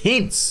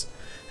intense.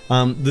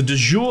 The de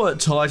jure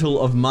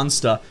title of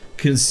Munster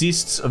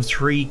consists of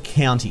 3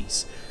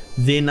 counties.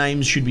 Their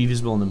names should be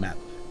visible on the map.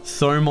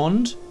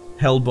 Thomond,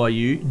 held by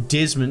you.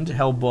 Desmond,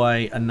 held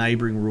by a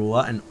neighbouring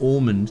ruler. And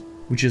Ormond,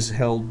 which is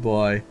held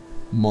by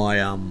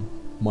my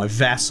my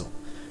vassal.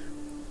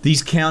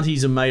 These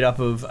counties are made up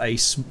of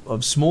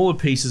smaller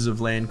pieces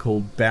of land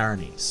called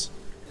baronies.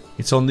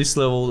 It's on this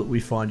level that we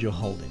find your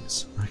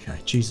holdings. Okay,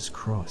 Jesus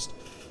Christ.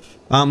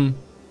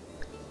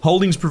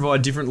 Holdings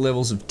provide different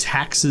levels of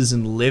taxes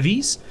and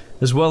levies,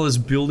 as well as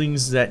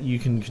buildings that you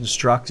can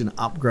construct and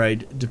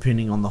upgrade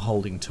depending on the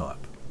holding type.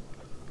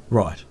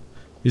 Right.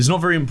 It's not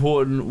very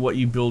important what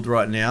you build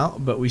right now,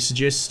 but we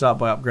suggest start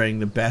by upgrading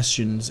the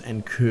bastions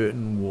and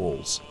curtain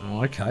walls.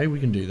 Oh, okay, we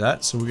can do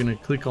that. So we're going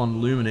to click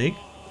on Luminic.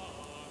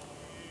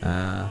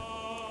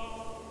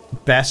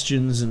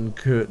 Bastions and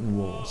curtain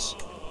walls.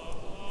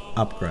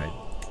 Upgrade.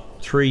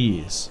 3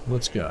 years.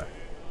 Let's go.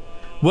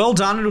 Well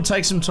done. It'll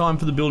take some time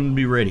for the building to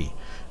be ready.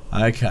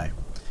 Okay.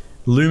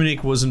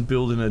 Luminic wasn't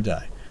built in a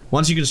day.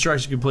 Once your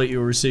construction is complete,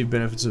 you'll receive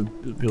benefits of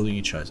the building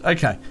you chose.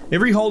 Okay.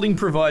 Every holding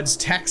provides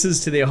taxes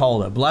to their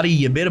holder. Bloody,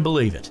 you better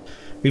believe it.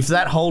 If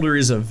that holder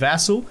is a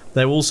vassal,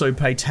 they will also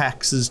pay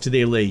taxes to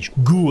their liege.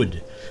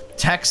 Good.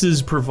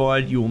 Taxes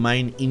provide your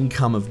main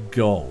income of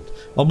gold.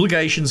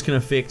 Obligations can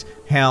affect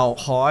how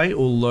high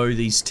or low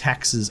these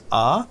taxes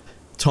are.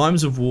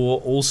 Times of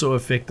war also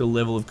affect the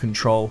level of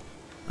control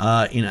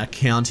in a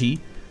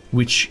county,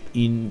 which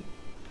in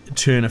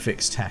turn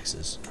affects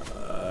taxes.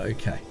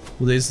 Okay,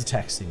 well there's the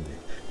tax thing there.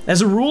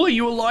 As a ruler,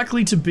 you are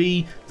likely to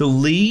be the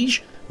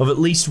liege of at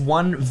least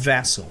one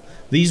vassal.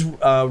 These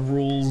are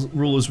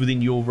rulers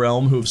within your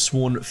realm who have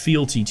sworn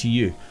fealty to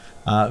you.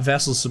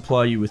 Vassals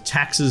supply you with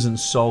taxes and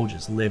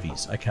soldiers,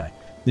 levies. Okay,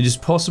 it is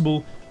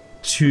possible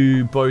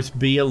to both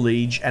be a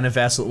liege and a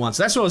vassal at once.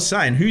 That's what I was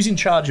saying. Who's in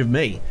charge of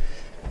me?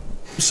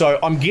 So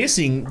I'm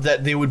guessing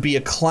that there would be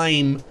a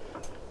claim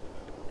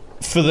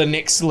for the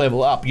next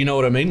level up, you know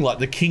what I mean? Like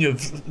the king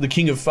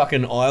of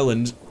fucking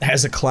Ireland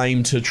has a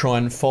claim to try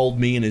and fold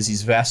me in as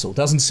his vassal.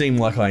 Doesn't seem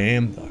like I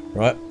am though,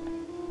 right?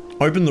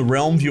 Open the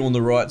realm view on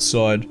the right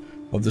side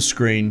of the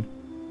screen,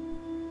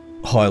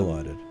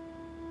 highlighted.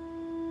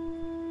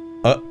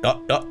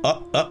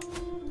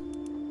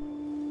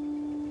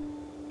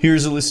 Here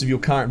is a list of your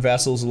current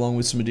vassals along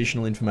with some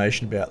additional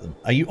information about them.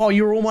 Are you? Oh,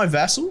 you're all my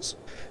vassals?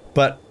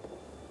 But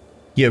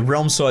yeah,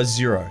 realm size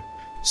 0.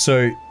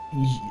 So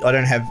I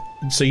don't have.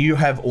 So you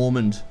have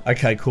Ormond.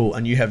 Okay, cool.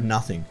 And you have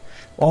nothing.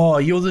 Oh,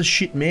 you're the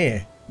shit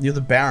mayor. You're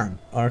the Baron.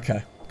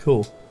 Okay,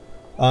 cool.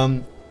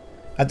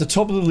 At the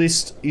top of the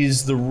list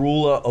is the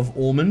ruler of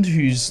Ormond,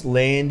 whose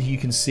land you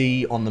can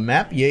see on the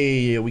map.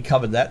 Yeah, we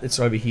covered that. It's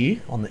over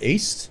here on the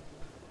east.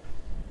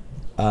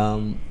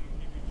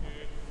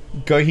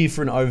 Go here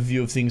for an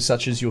overview of things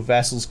such as your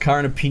vassals'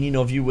 current opinion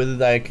of you, whether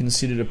they are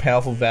considered a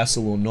powerful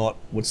vassal or not.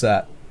 What's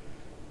that?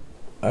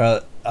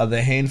 Are there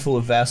a handful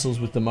of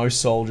vassals with the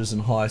most soldiers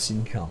and highest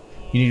income?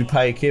 You need to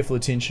pay careful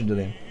attention to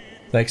them.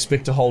 They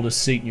expect to hold a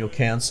seat in your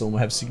council and will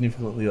have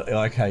significantly...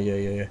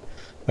 Okay, yeah.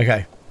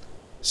 Okay.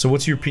 So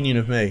what's your opinion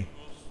of me?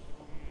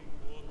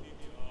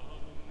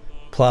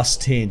 Plus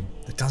 10.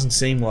 That doesn't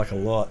seem like a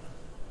lot.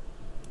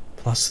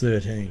 Plus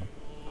 13.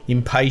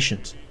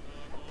 Impatient.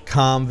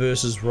 Calm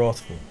versus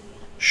wrathful.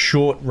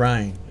 Short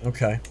reign.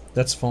 Okay,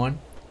 that's fine.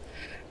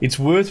 It's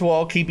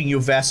worthwhile keeping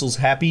your vassals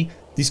happy.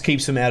 This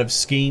keeps them out of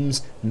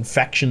schemes and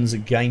factions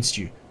against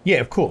you. Yeah,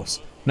 of course.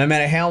 No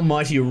matter how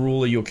mighty a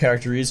ruler your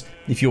character is,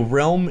 if your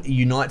realm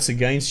unites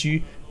against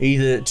you,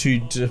 either to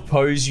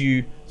depose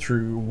you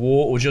through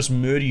war or just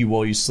murder you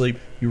while you sleep,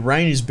 your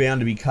reign is bound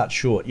to be cut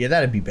short. Yeah,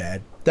 that'd be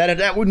bad.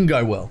 That wouldn't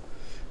go well.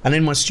 And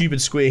then my stupid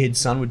squarehead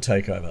son would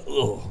take over.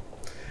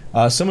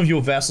 Ugh. Some of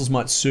your vassals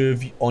might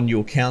serve on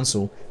your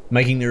council,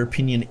 making their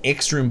opinion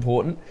extra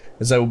important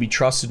as they will be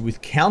trusted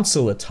with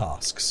councillor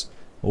tasks.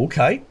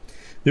 Okay.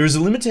 There is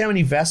a limit to how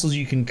many vassals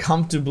you can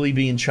comfortably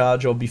be in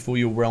charge of before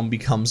your realm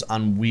becomes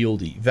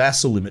unwieldy.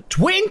 Vassal limit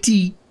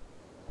 20.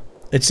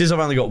 It says I've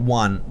only got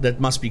 1. That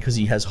must be because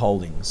he has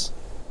holdings.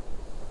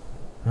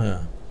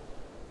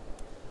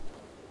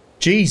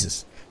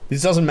 Jesus.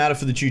 This doesn't matter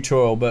for the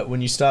tutorial, but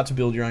when you start to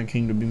build your own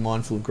kingdom, be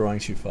mindful of growing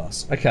too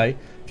fast. Okay.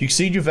 If you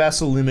exceed your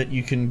vassal limit,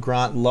 you can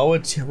grant lower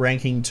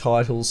ranking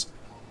titles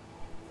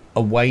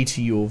away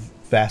to your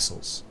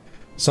vassals.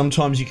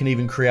 Sometimes you can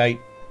even create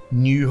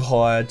new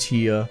higher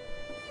tier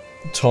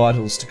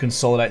titles to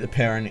consolidate the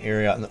power in the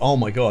area. Oh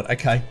my god,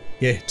 okay.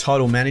 Yeah,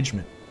 title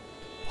management.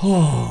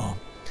 Oh,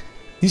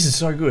 this is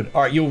so good.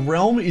 Alright, your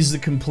realm is the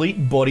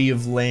complete body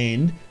of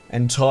land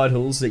and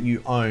titles that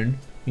you own,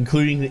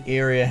 including the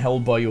area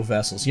held by your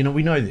vassals. You know,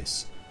 we know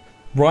this.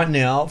 Right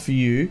now, for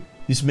you,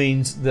 this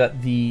means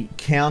that the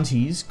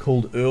counties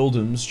called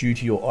earldoms due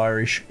to your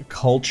Irish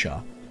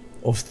culture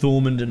of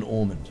Thormund and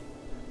Ormond.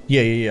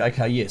 Yeah,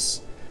 okay,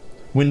 yes.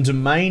 When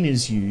domain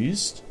is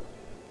used,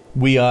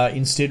 we are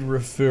instead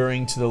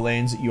referring to the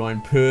lands that you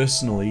own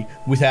personally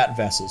without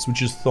vassals,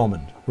 which is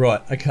Thomond.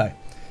 Right, okay.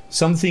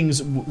 Some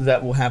things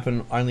that will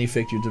happen only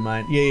affect your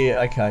domain.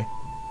 Yeah, okay.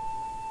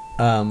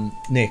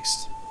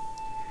 Next.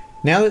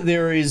 Now that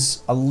there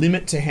is a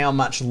limit to how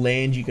much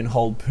land you can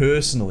hold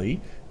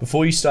personally,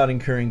 before you start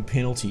incurring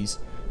penalties,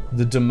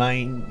 the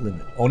domain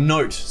limit, or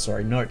note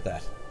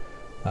that.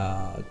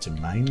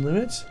 Domain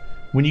limit?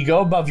 When you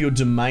go above your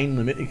domain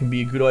limit, it can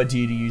be a good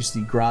idea to use the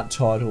grant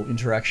title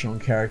interaction on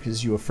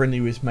characters you are friendly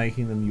with,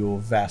 making them your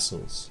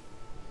vassals.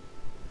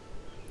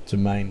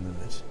 Domain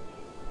limit.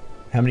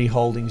 How many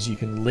holdings you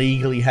can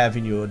legally have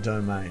in your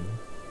domain.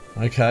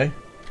 Okay.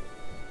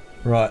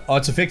 Right. Oh,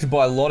 it's affected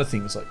by a lot of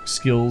things like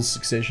skills,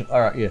 succession.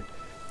 Alright, yeah.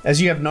 As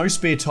you have no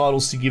spare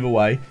titles to give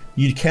away,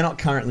 you cannot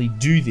currently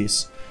do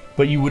this,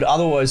 but you would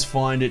otherwise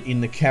find it in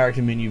the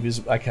character menu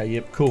visible. Okay,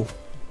 yep, cool.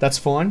 That's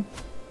fine.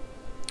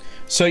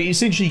 So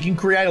essentially you can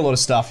create a lot of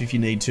stuff if you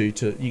need to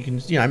you can,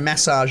 you know,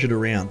 massage it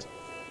around.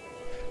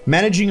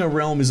 Managing a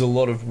realm is a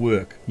lot of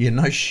work. Yeah,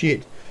 no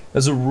shit.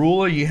 As a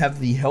ruler, you have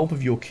the help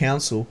of your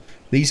council.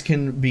 These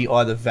can be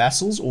either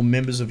vassals or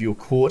members of your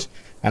court,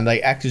 and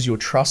they act as your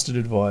trusted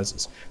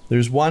advisors. There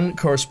is one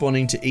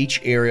corresponding to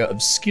each area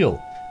of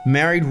skill.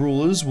 Married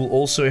rulers will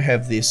also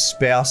have their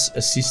spouse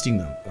assisting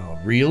them. Oh,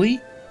 really?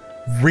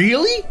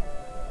 Really?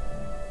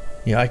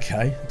 Yeah,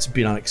 okay. It's a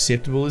bit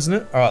unacceptable, isn't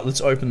it? Alright,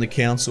 let's open the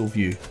council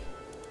view.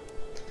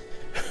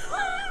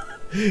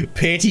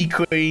 Petty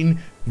Queen,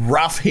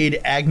 rough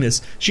head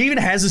Agnes. She even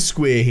has a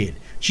square head.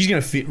 She's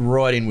going to fit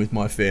right in with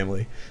my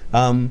family.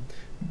 We're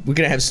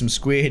going to have some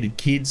square-headed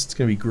kids. It's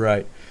going to be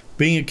great.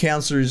 Being a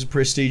councillor is a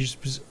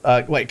prestigious...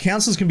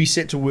 councillors can be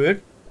set to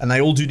work, and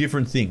they all do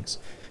different things.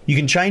 You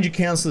can change a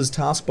councillor's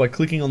task by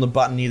clicking on the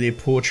button near their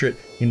portrait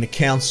in the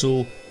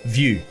council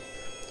view.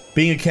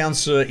 Being a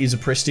councillor is a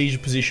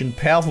prestigious position.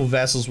 Powerful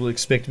vassals will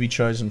expect to be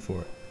chosen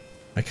for it.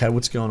 Okay,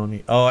 what's going on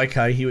here? Oh,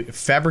 okay. Here,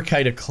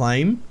 fabricate a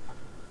claim.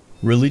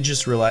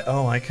 Religious relate.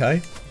 Oh,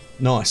 okay.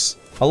 Nice.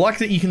 I like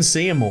that you can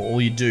see them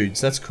all your dudes.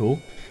 That's cool.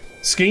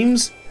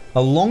 Schemes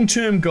are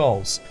long-term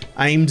goals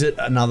aimed at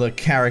another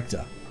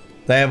character.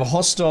 They have a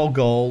hostile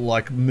goal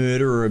like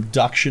murder or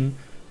abduction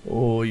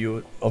or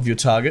of your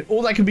target,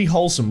 or they can be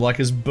wholesome like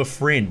as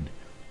befriend.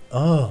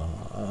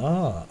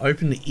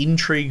 Open the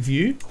intrigue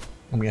view.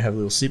 I'm gonna have a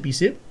little sippy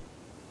sip.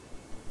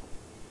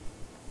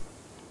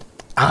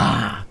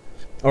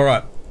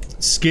 Alright,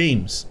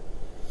 schemes.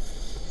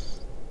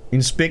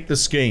 Inspect the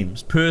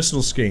schemes.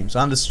 Personal schemes.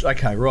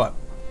 Okay, right.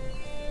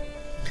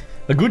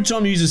 A good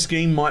time to use a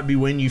scheme might be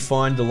when you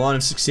find the line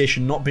of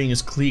succession not being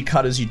as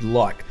clear-cut as you'd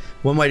like.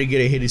 One way to get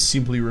ahead is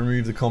simply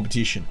remove the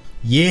competition.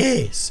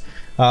 Yes!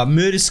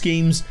 Murder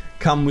schemes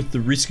come with the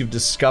risk of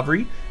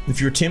discovery. If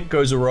your attempt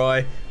goes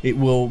awry, it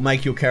will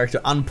make your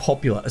character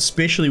unpopular,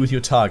 especially with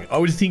your target. I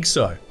would think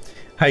so.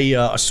 Hey,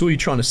 I saw you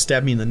trying to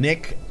stab me in the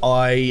neck.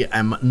 I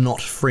am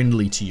not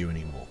friendly to you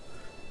anymore.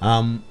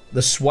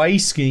 The sway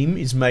scheme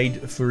is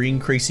made for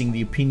increasing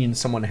the opinion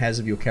someone has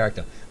of your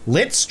character.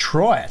 Let's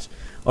try it.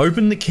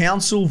 Open the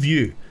council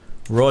view.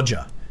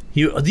 Roger.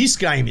 This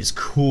game is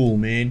cool,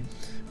 man.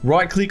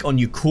 Right click on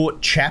your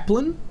court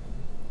chaplain.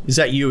 Is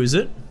that you, is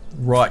it?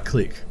 Right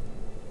click.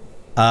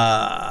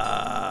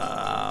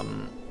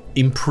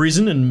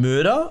 Imprison and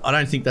murder? I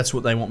don't think that's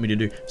what they want me to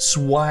do.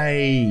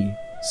 Sway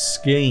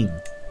scheme.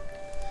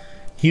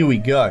 Here we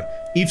go.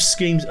 If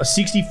schemes are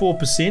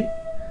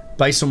 64%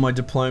 based on my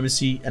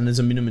diplomacy and there's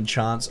a minimum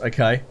chance,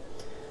 okay.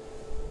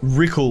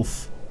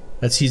 Rickulf,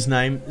 that's his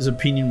name, his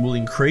opinion will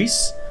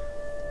increase.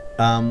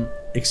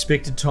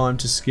 Expected time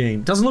to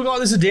scheme. Doesn't look like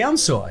there's a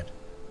downside.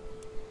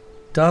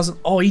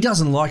 Oh, he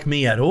doesn't like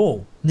me at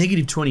all.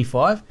 Negative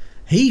 25.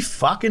 He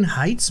fucking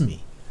hates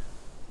me.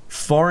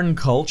 Foreign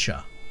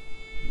culture.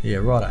 Yeah,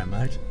 righto,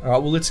 mate.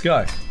 Alright, well, let's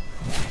go.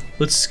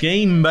 Let's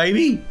scheme,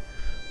 baby.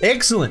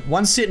 Excellent.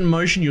 Once set in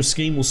motion, your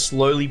scheme will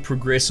slowly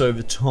progress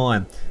over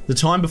time. The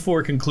time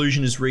before a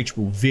conclusion is reached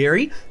will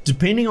vary,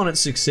 depending on its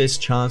success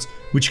chance,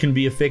 which can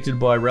be affected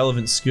by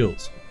relevant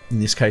skills. In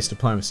this case,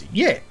 diplomacy.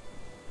 Yeah.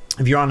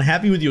 If you're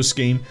unhappy with your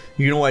scheme,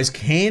 you can always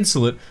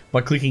cancel it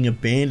by clicking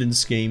Abandon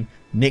Scheme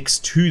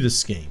next to the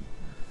scheme.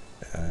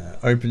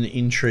 Open the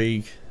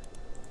intrigue.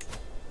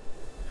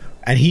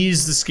 And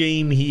here's the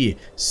scheme here.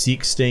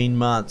 16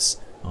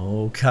 months.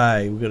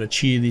 Okay, we've got to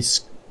cheer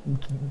this,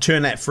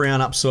 turn that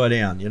frown upside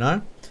down, you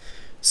know?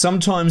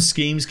 Sometimes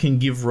schemes can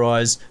give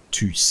rise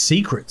to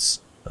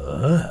secrets.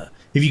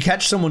 If you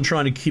catch someone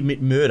trying to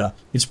commit murder,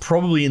 it's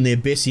probably in their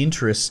best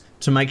interests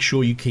to make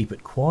sure you keep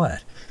it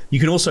quiet. You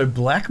can also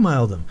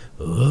blackmail them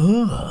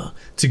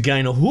to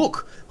gain a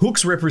hook.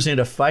 Hooks represent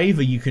a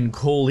favor you can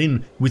call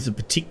in with a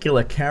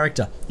particular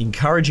character,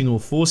 encouraging or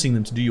forcing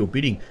them to do your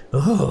bidding.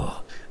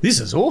 This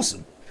is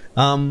awesome.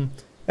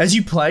 As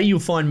you play, you'll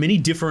find many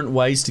different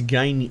ways to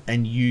gain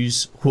and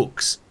use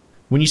hooks.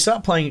 When you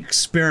start playing,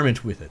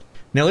 experiment with it.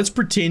 Now let's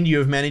pretend you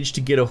have managed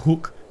to get a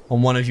hook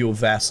on one of your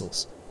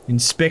vassals.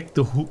 Inspect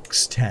the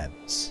hooks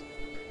tabs.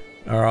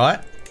 Alright.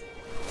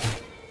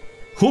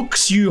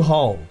 Hooks you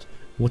hold.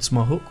 What's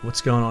my hook?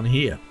 What's going on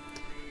here?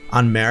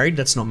 Unmarried,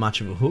 that's not much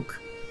of a hook.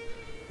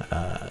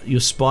 Your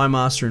spy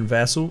master and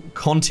vassal.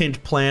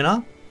 Content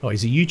planner. Oh,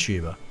 he's a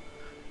YouTuber.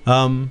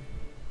 I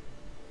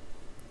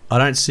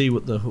don't see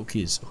what the hook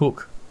is.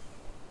 Hook.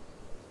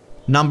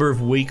 Number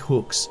of weak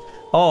hooks.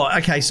 Oh,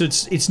 okay, so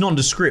it's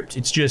nondescript.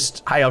 It's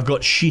just, hey, I've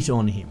got shit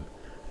on him.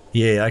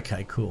 Yeah,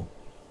 okay, cool.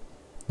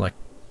 Like,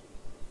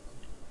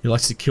 he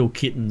likes to kill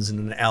kittens in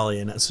an alley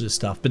and that sort of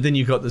stuff. But then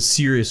you've got the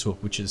serious hook,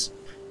 which is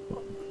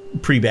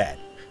pretty bad.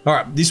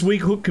 Alright, this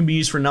weak hook can be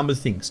used for a number of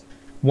things.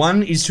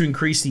 One is to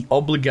increase the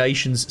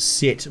obligations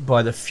set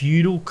by the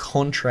feudal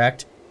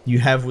contract you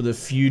have with a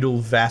feudal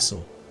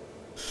vassal.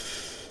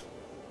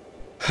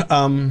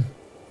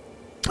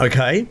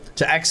 Okay,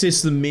 to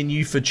access the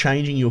menu for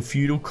changing your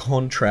feudal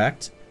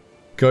contract,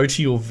 go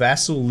to your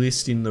vassal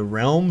list in the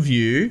realm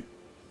view,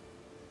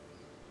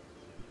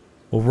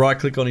 or right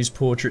click on his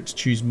portrait to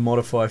choose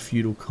modify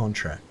feudal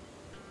contract.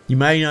 You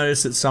may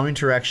notice that some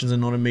interactions are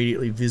not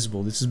immediately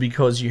visible. This is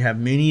because you have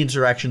many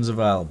interactions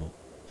available.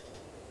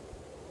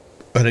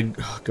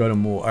 Go to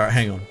more. Alright,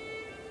 hang on.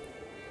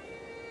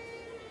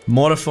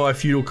 Modify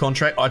feudal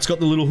contract. Oh, it's got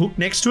the little hook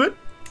next to it.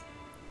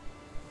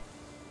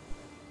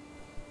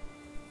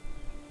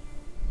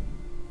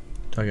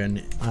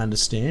 I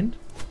understand.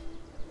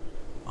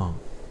 Oh,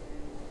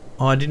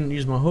 I didn't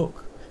use my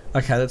hook.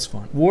 Okay, that's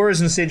fine. War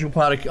is an essential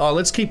part of... Oh,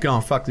 let's keep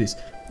going. Fuck this.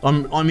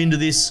 I'm into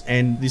this,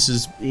 and this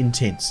is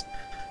intense.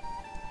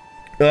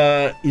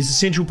 Is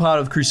essential part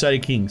of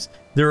Crusader Kings.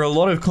 There are a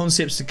lot of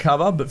concepts to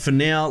cover, but for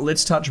now,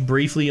 let's touch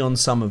briefly on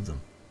some of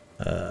them.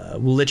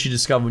 We'll let you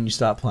discover when you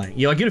start playing.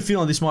 Yeah, I get a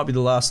feeling this might be the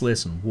last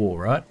lesson. War,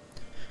 right?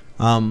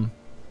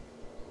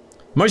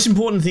 Most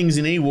important things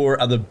in any war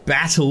are the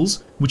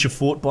battles, which are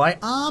fought by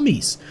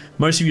armies.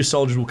 Most of your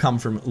soldiers will come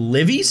from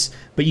levies,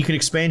 but you can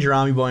expand your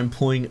army by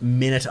employing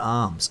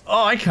men-at-arms.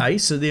 Oh, okay,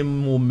 so they're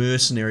more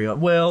mercenary.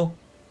 Well,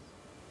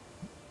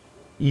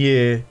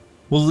 yeah.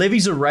 Well,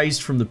 levies are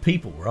raised from the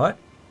people, right?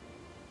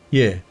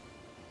 Yeah,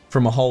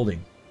 from a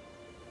holding.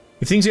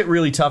 If things get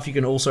really tough, you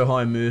can also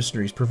hire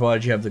mercenaries,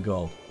 provided you have the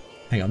gold.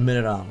 Hang on,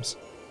 men-at-arms.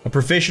 A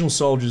professional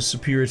soldier is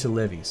superior to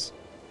levies.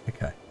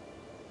 Okay.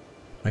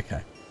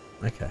 Okay.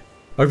 Okay.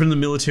 Open the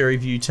military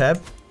view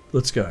tab.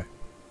 Let's go.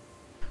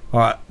 All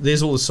right,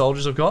 there's all the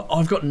soldiers I've got. Oh,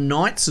 I've got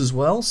knights as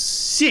well.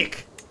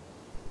 Sick.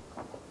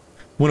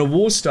 When a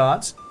war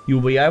starts,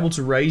 you'll be able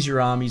to raise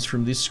your armies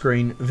from this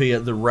screen via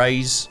the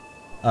raise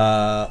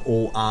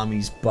all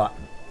armies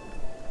button.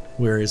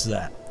 Where is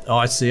that? Oh,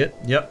 I see it.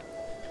 Yep.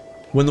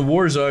 When the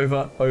war is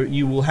over,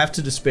 you will have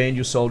to disband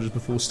your soldiers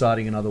before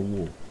starting another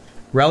war.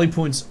 Rally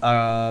points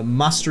are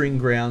mustering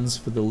grounds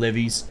for the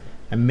levies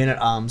and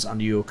men-at-arms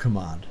under your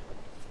command.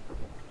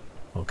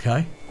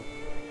 Okay.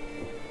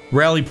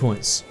 Rally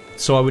points.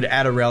 So I would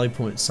add a rally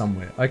point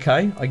somewhere.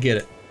 Okay, I get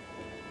it.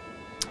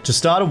 To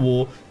start a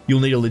war, you'll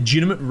need a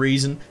legitimate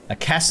reason, a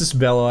casus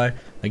belli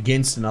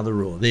against another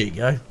ruler. There you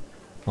go.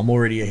 I'm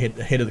already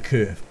ahead of the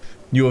curve.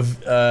 You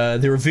have,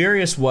 there are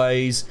various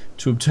ways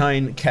to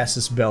obtain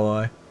casus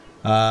belli.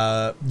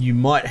 You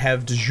might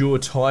have de jure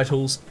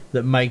titles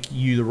that make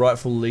you the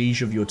rightful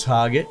liege of your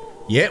target.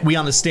 Yeah, we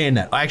understand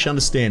that. I actually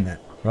understand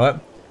that, right?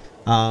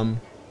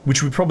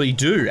 Which we probably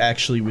do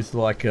actually with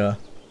like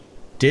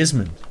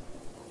Desmond.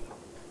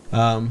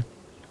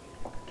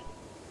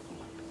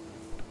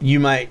 You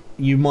might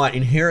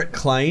inherit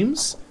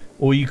claims,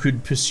 or you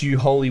could pursue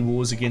holy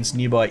wars against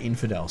nearby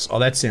infidels. Oh,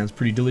 that sounds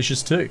pretty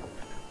delicious too.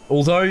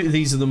 Although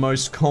these are the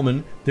most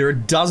common, there are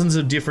dozens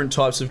of different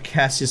types of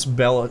casus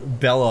belli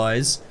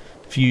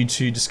for you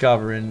to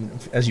discover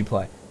as you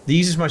play. The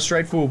easiest, most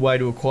straightforward way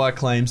to acquire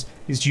claims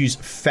is to use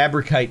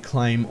fabricate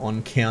claim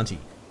on county.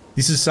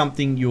 This is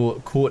something your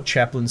court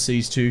chaplain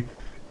sees to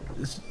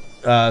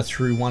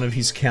through one of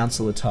his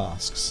counselor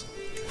tasks.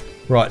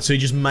 Right, so he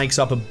just makes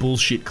up a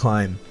bullshit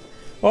claim.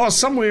 Oh,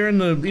 somewhere in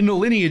the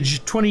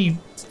lineage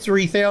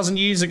 23,000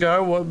 years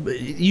ago,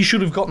 you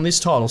should have gotten this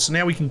title, so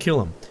now we can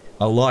kill him.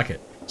 I like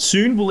it.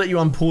 Soon we'll let you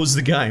unpause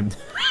the game.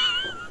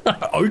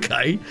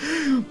 Okay.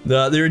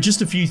 There are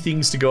just a few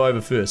things to go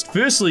over first.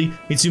 Firstly,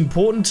 it's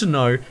important to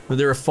know that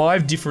there are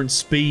 5 different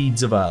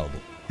speeds available.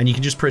 And you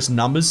can just press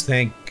numbers.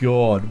 Thank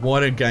God.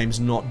 Why do games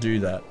not do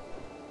that?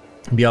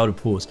 And be able to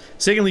pause.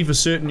 Secondly, for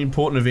certain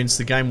important events,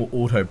 the game will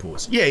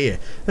auto-pause. Yeah. And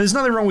there's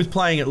nothing wrong with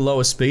playing at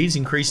lower speeds,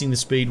 increasing the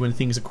speed when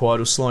things are quiet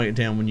or slowing it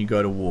down when you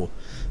go to war.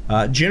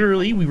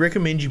 Generally, we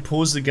recommend you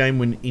pause the game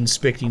when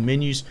inspecting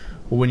menus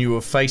or when you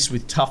are faced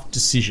with tough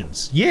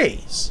decisions.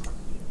 Yes!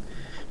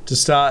 To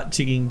start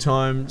ticking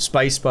time,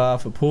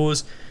 spacebar for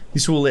pause.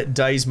 This will let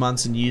days,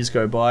 months, and years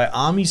go by.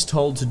 Armies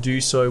told to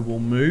do so will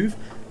move.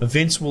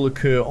 Events will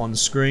occur on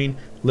screen.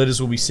 Letters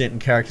will be sent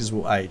and characters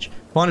will age.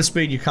 Find a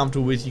speed you're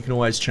comfortable with. You can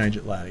always change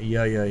it later.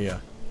 Yeah.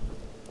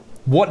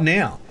 What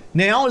now?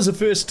 Now, as a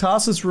first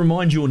task, let's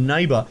remind your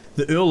neighbour,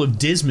 the Earl of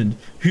Desmond,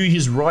 who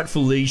his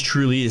rightful liege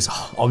truly is.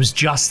 Oh, I was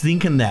just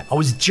thinking that.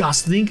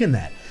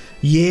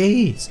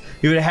 Yes.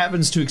 If it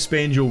happens to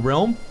expand your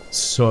realm,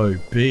 so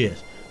be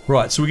it.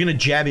 Right, so we're going to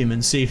jab him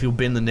and see if he'll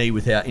bend the knee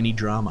without any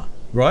drama.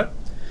 Right?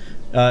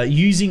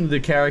 Using the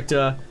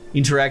character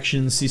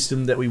interaction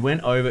system that we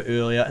went over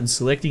earlier and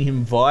selecting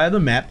him via the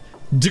map,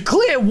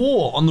 declare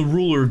war on the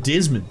ruler of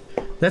Desmond.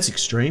 That's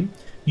extreme.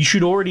 You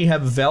should already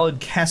have a valid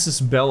casus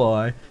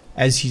belli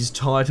as his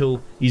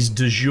title is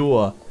de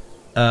jure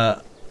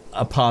a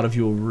part of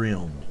your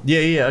realm.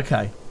 Yeah,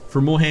 okay.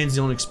 For more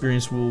hands-on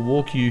experience, we'll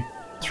walk you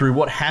through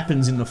what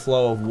happens in the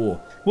flow of war.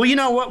 Well, you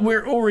know what?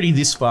 We're already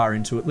this far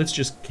into it. Let's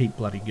just keep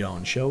bloody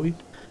going, shall we?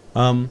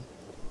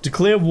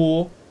 Declare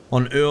war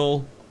on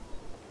Earl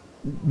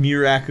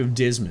Murak of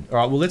Desmond.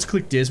 Alright, well, let's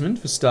click Desmond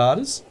for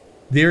starters.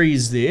 There he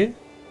is there.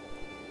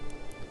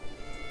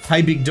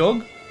 Hey, big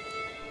dog.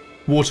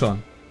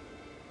 Wartime.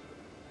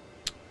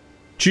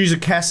 Choose a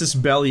casus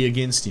belli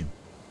against him.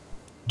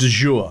 De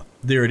jure.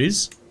 There it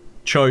is.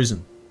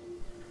 Chosen.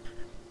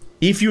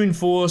 If you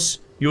enforce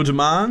your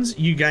demands,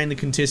 you gain the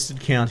contested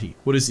county.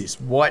 What is this?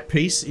 White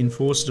peace,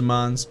 enforce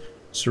demands,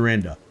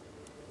 surrender.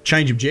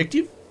 Change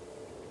objective?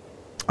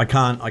 I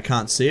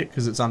can't see it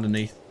because it's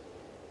underneath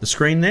the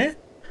screen there.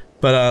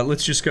 But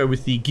let's just go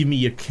with the give me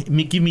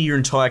your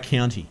entire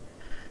county.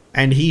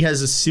 And he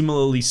has a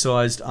similarly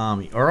sized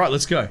army. Alright,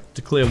 let's go.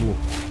 Declare war.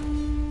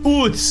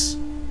 Oots!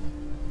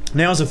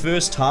 Now as a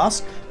first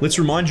task, let's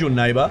remind your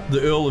neighbour, the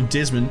Earl of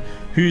Desmond,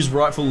 whose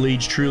rightful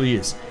liege truly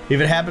is.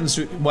 If it happens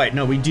to... Wait,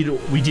 no, we did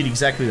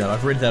exactly that.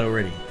 I've read that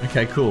already.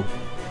 Okay, cool.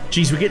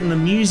 Jeez, we're getting the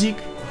music.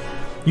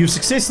 You've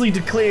successfully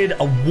declared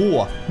a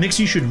war. Next,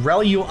 you should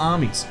rally your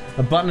armies.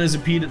 A button has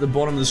appeared at the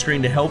bottom of the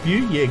screen to help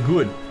you. Yeah,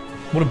 good.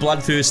 What a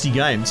bloodthirsty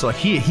game. So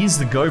here's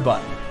the go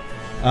button.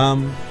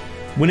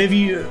 Whenever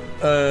you...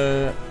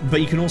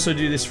 but you can also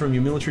do this from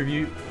your military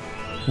view.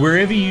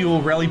 Wherever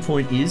your rally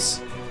point is,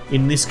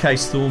 in this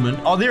case Thormund.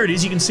 Oh, there it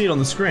is. You can see it on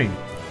the screen.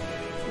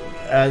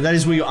 That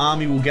is where your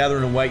army will gather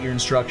and await your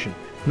instruction.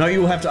 Note you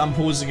will have to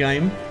unpause the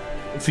game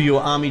for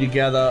your army to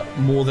gather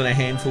more than a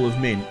handful of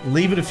men.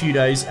 Leave it a few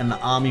days and the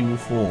army will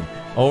form.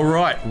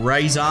 Alright,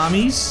 raise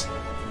armies.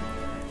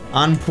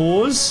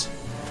 Unpause.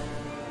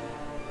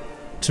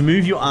 To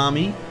move your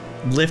army,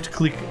 left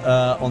click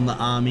on the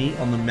army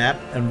on the map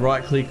and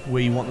right click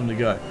where you want them to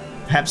go.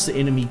 Perhaps the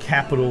enemy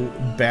capital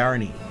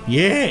barony.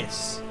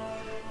 Yes!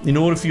 In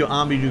order for your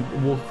army to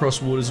walk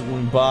across waters, it will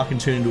embark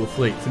and turn into a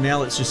fleet. For now,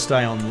 let's just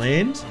stay on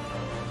land.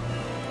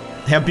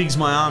 How big's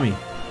my army?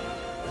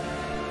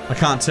 I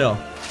can't tell.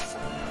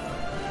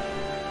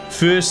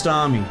 First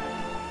army.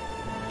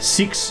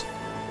 6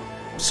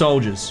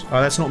 soldiers.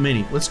 Oh, that's not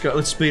many. Let's go.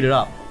 Let's speed it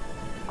up.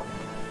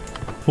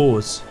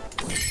 Pause.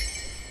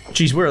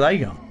 Jeez, where are they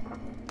going?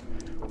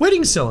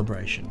 Wedding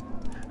celebration.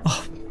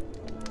 Oh.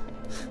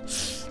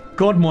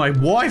 God, my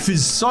wife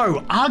is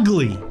so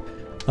ugly.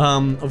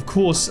 Of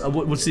course,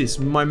 what's this?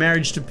 My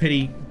marriage to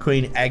petty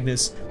Queen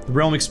Agnes. The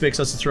realm expects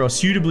us to throw a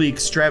suitably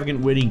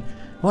extravagant wedding.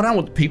 I don't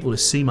want people to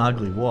see my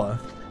ugly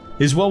wife.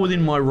 It is well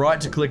within my right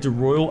to collect a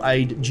royal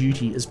aid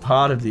duty as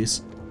part of this,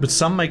 but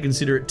some may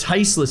consider it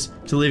tasteless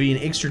to levy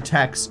an extra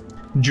tax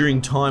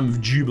during time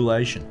of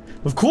jubilation.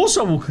 Of course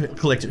I will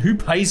collect it. Who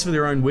pays for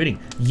their own wedding?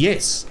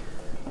 Yes.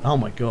 Oh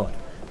my god.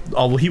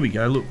 Oh, well, here we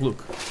go. Look,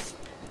 look.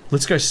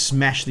 Let's go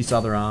smash this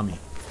other army.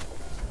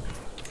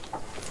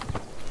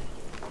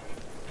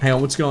 Hang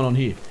on, what's going on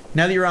here?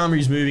 Now that your army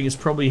is moving, it's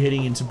probably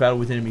heading into battle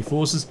with enemy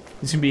forces.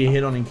 This can be a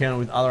head-on encounter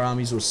with other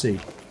armies or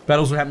siege.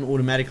 Battles will happen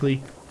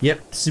automatically.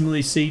 Yep,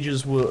 similarly,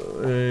 sieges will,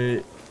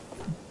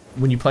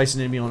 when you place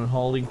an enemy on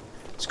holding.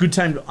 It's a good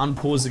time to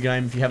unpause the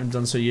game if you haven't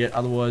done so yet,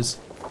 otherwise...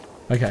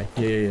 Okay,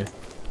 yeah.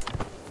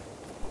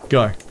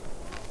 Go.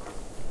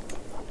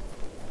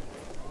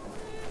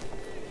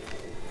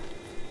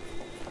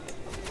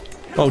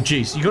 Oh,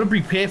 jeez, you gotta be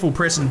careful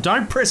pressing.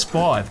 Don't press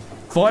 5.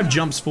 5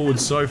 jumps forward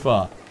so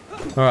far.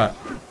 Alright.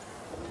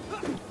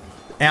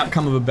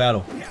 Outcome of a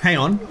battle. Hang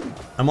on.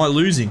 Am I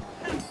losing?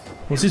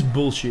 What's this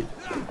bullshit?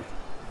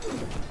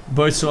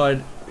 Both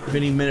sides of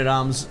any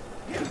men-at-arms.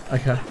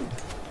 Okay.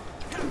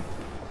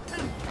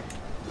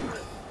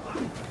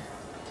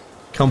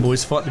 Come,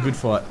 boys, fight the good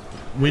fight.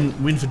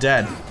 Win for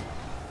dad.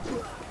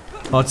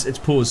 Oh, it's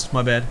paused.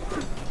 My bad.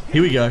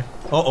 Here we go.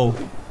 Uh-oh.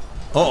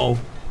 Uh-oh.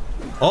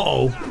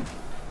 Uh-oh.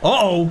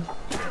 Uh-oh.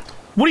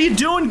 What are you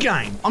doing,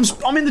 game?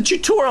 I'm in the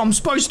tutorial. I'm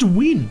supposed to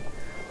win.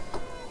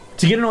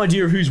 To get an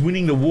idea of who's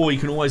winning the war, you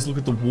can always look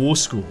at the war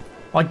score.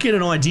 I get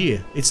an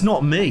idea. It's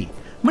not me.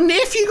 My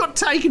nephew got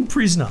taken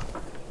prisoner.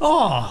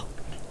 Oh,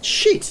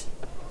 shit.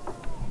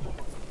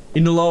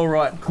 In the lower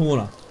right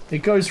corner. It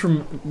goes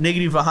from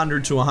negative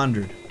 100 to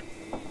 100.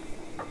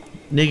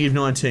 Negative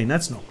 19.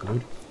 That's not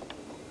good.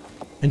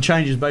 And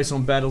changes based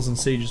on battles and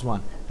sieges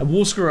won. At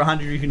war score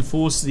 100, you can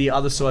force the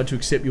other side to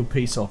accept your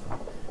peace offer.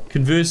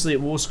 Conversely, at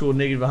war score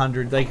negative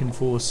 100, they can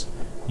force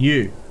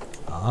you.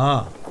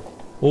 Ah.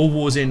 All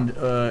wars end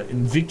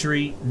in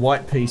victory,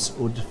 white peace,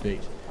 or defeat.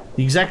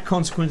 The exact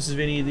consequences of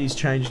any of these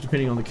change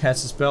depending on the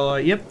casus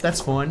belli. Yep, that's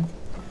fine.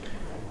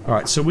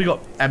 Alright, so we got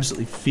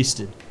absolutely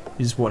fisted,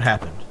 is what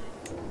happened.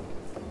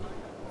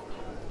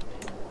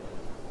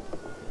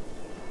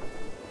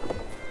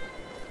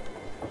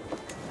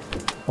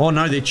 Oh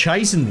no, they're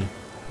chasing me.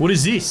 What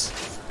is this?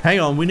 Hang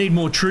on, we need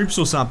more troops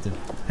or something.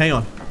 Hang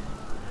on.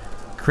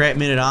 Create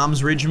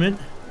men-at-arms regiment.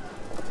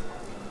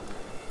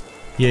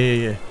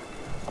 Yeah.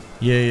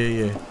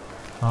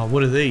 Oh,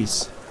 what are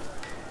these?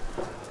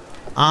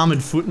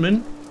 Armored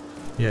footmen.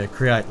 Yeah,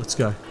 create. Let's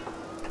go.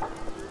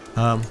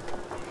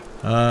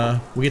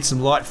 We get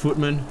some light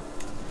footmen.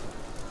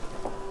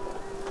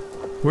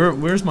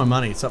 Where's my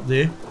money? It's up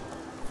there.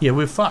 Yeah,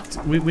 we're fucked.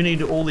 We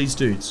need all these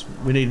dudes.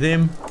 We need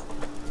them.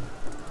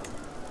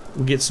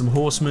 We'll get some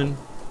horsemen.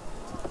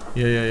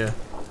 Yeah.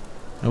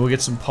 And we'll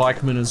get some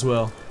pikemen as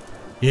well.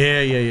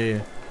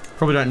 Yeah.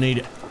 Probably don't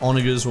need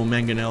onagers or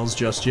mangonels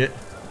just yet.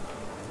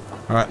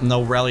 Alright, and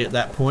they'll rally at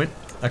that point.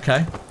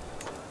 Okay.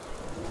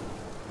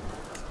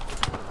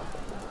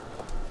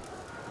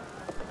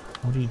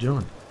 What are you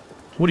doing?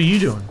 What are you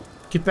doing?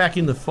 Get back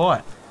in the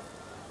fight.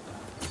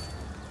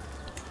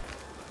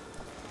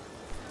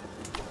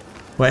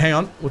 Wait, hang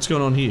on. What's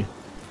going on here?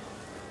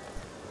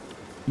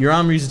 Your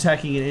army is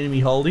attacking an enemy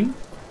holding?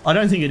 I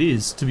don't think it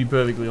is, to be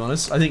perfectly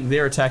honest. I think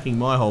they're attacking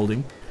my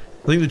holding.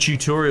 I think the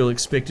tutorial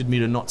expected me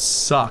to not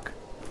suck.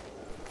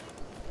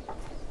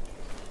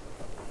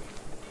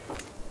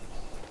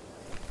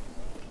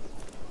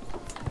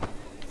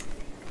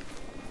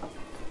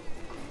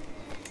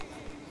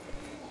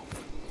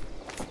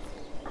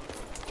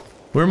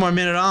 Where are my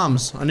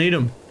men-at-arms? I need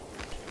them.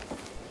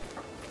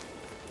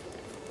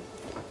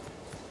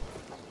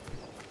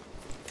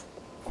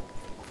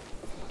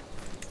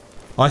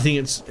 I think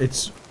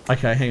it's...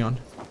 Okay, hang on.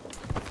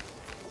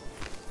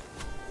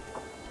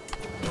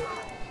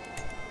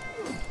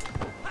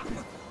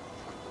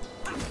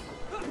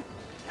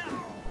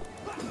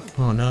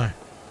 Oh no.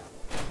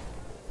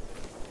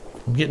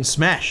 I'm getting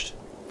smashed.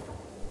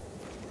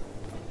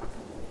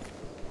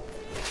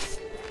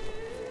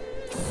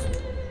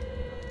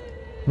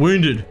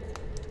 Wounded.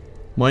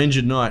 My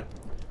injured knight.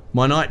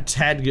 My knight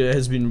Tadger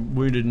has been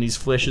wounded and his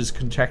flesh has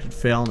contracted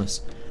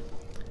foulness.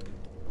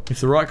 If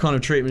the right kind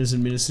of treatment is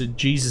administered,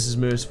 Jesus is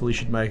merciful, he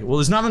should make it. Well,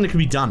 there's nothing that can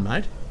be done,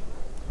 mate.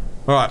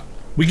 Alright.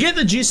 We get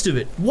the gist of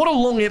it. What a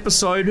long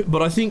episode,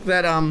 but I think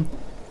that,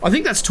 I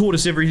think that's taught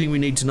us everything we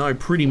need to know,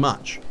 pretty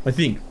much. I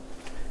think.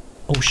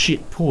 Oh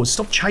shit, pause.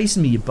 Stop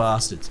chasing me, you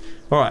bastards.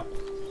 Alright.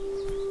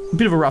 A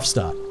bit of a rough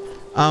start.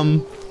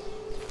 I'm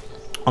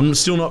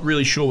still not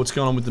really sure what's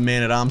going on with the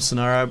man-at-arms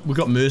scenario. We've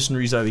got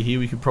mercenaries over here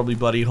we could probably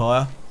bloody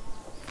hire.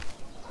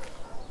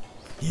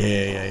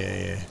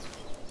 Yeah.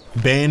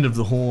 Band of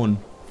the Horn.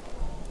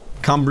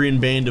 Cumbrian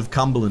Band of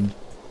Cumberland.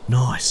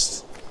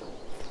 Nice.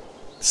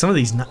 Some of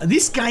these...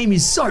 This game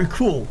is so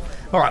cool.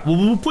 Alright, well,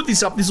 we'll put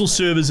this up. This will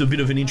serve as a bit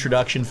of an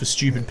introduction for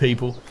stupid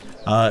people.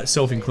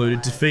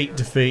 Self-included.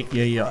 Defeat.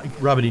 Yeah.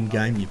 Rub it in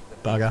game, you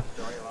bugger.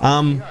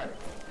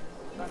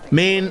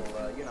 Man,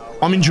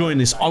 I'm enjoying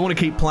this. I want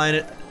to keep playing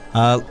it.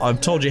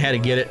 I've told you how to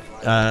get it.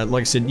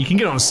 Like I said, you can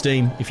get it on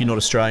Steam if you're not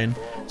Australian,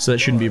 so that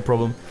shouldn't be a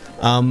problem.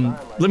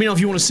 Let me know if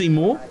you want to see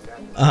more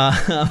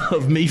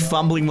of me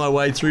fumbling my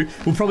way through.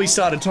 We'll probably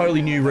start a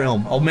totally new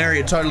realm. I'll marry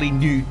a totally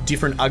new,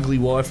 different, ugly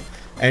wife,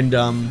 and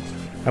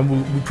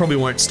we probably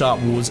won't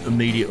start wars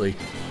immediately.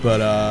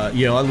 But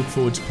yeah, I look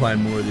forward to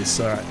playing more of this.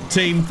 Alright,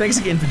 team, thanks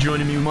again for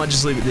joining me. We might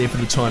just leave it there for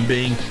the time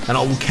being, and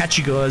I will catch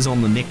you guys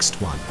on the next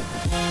one.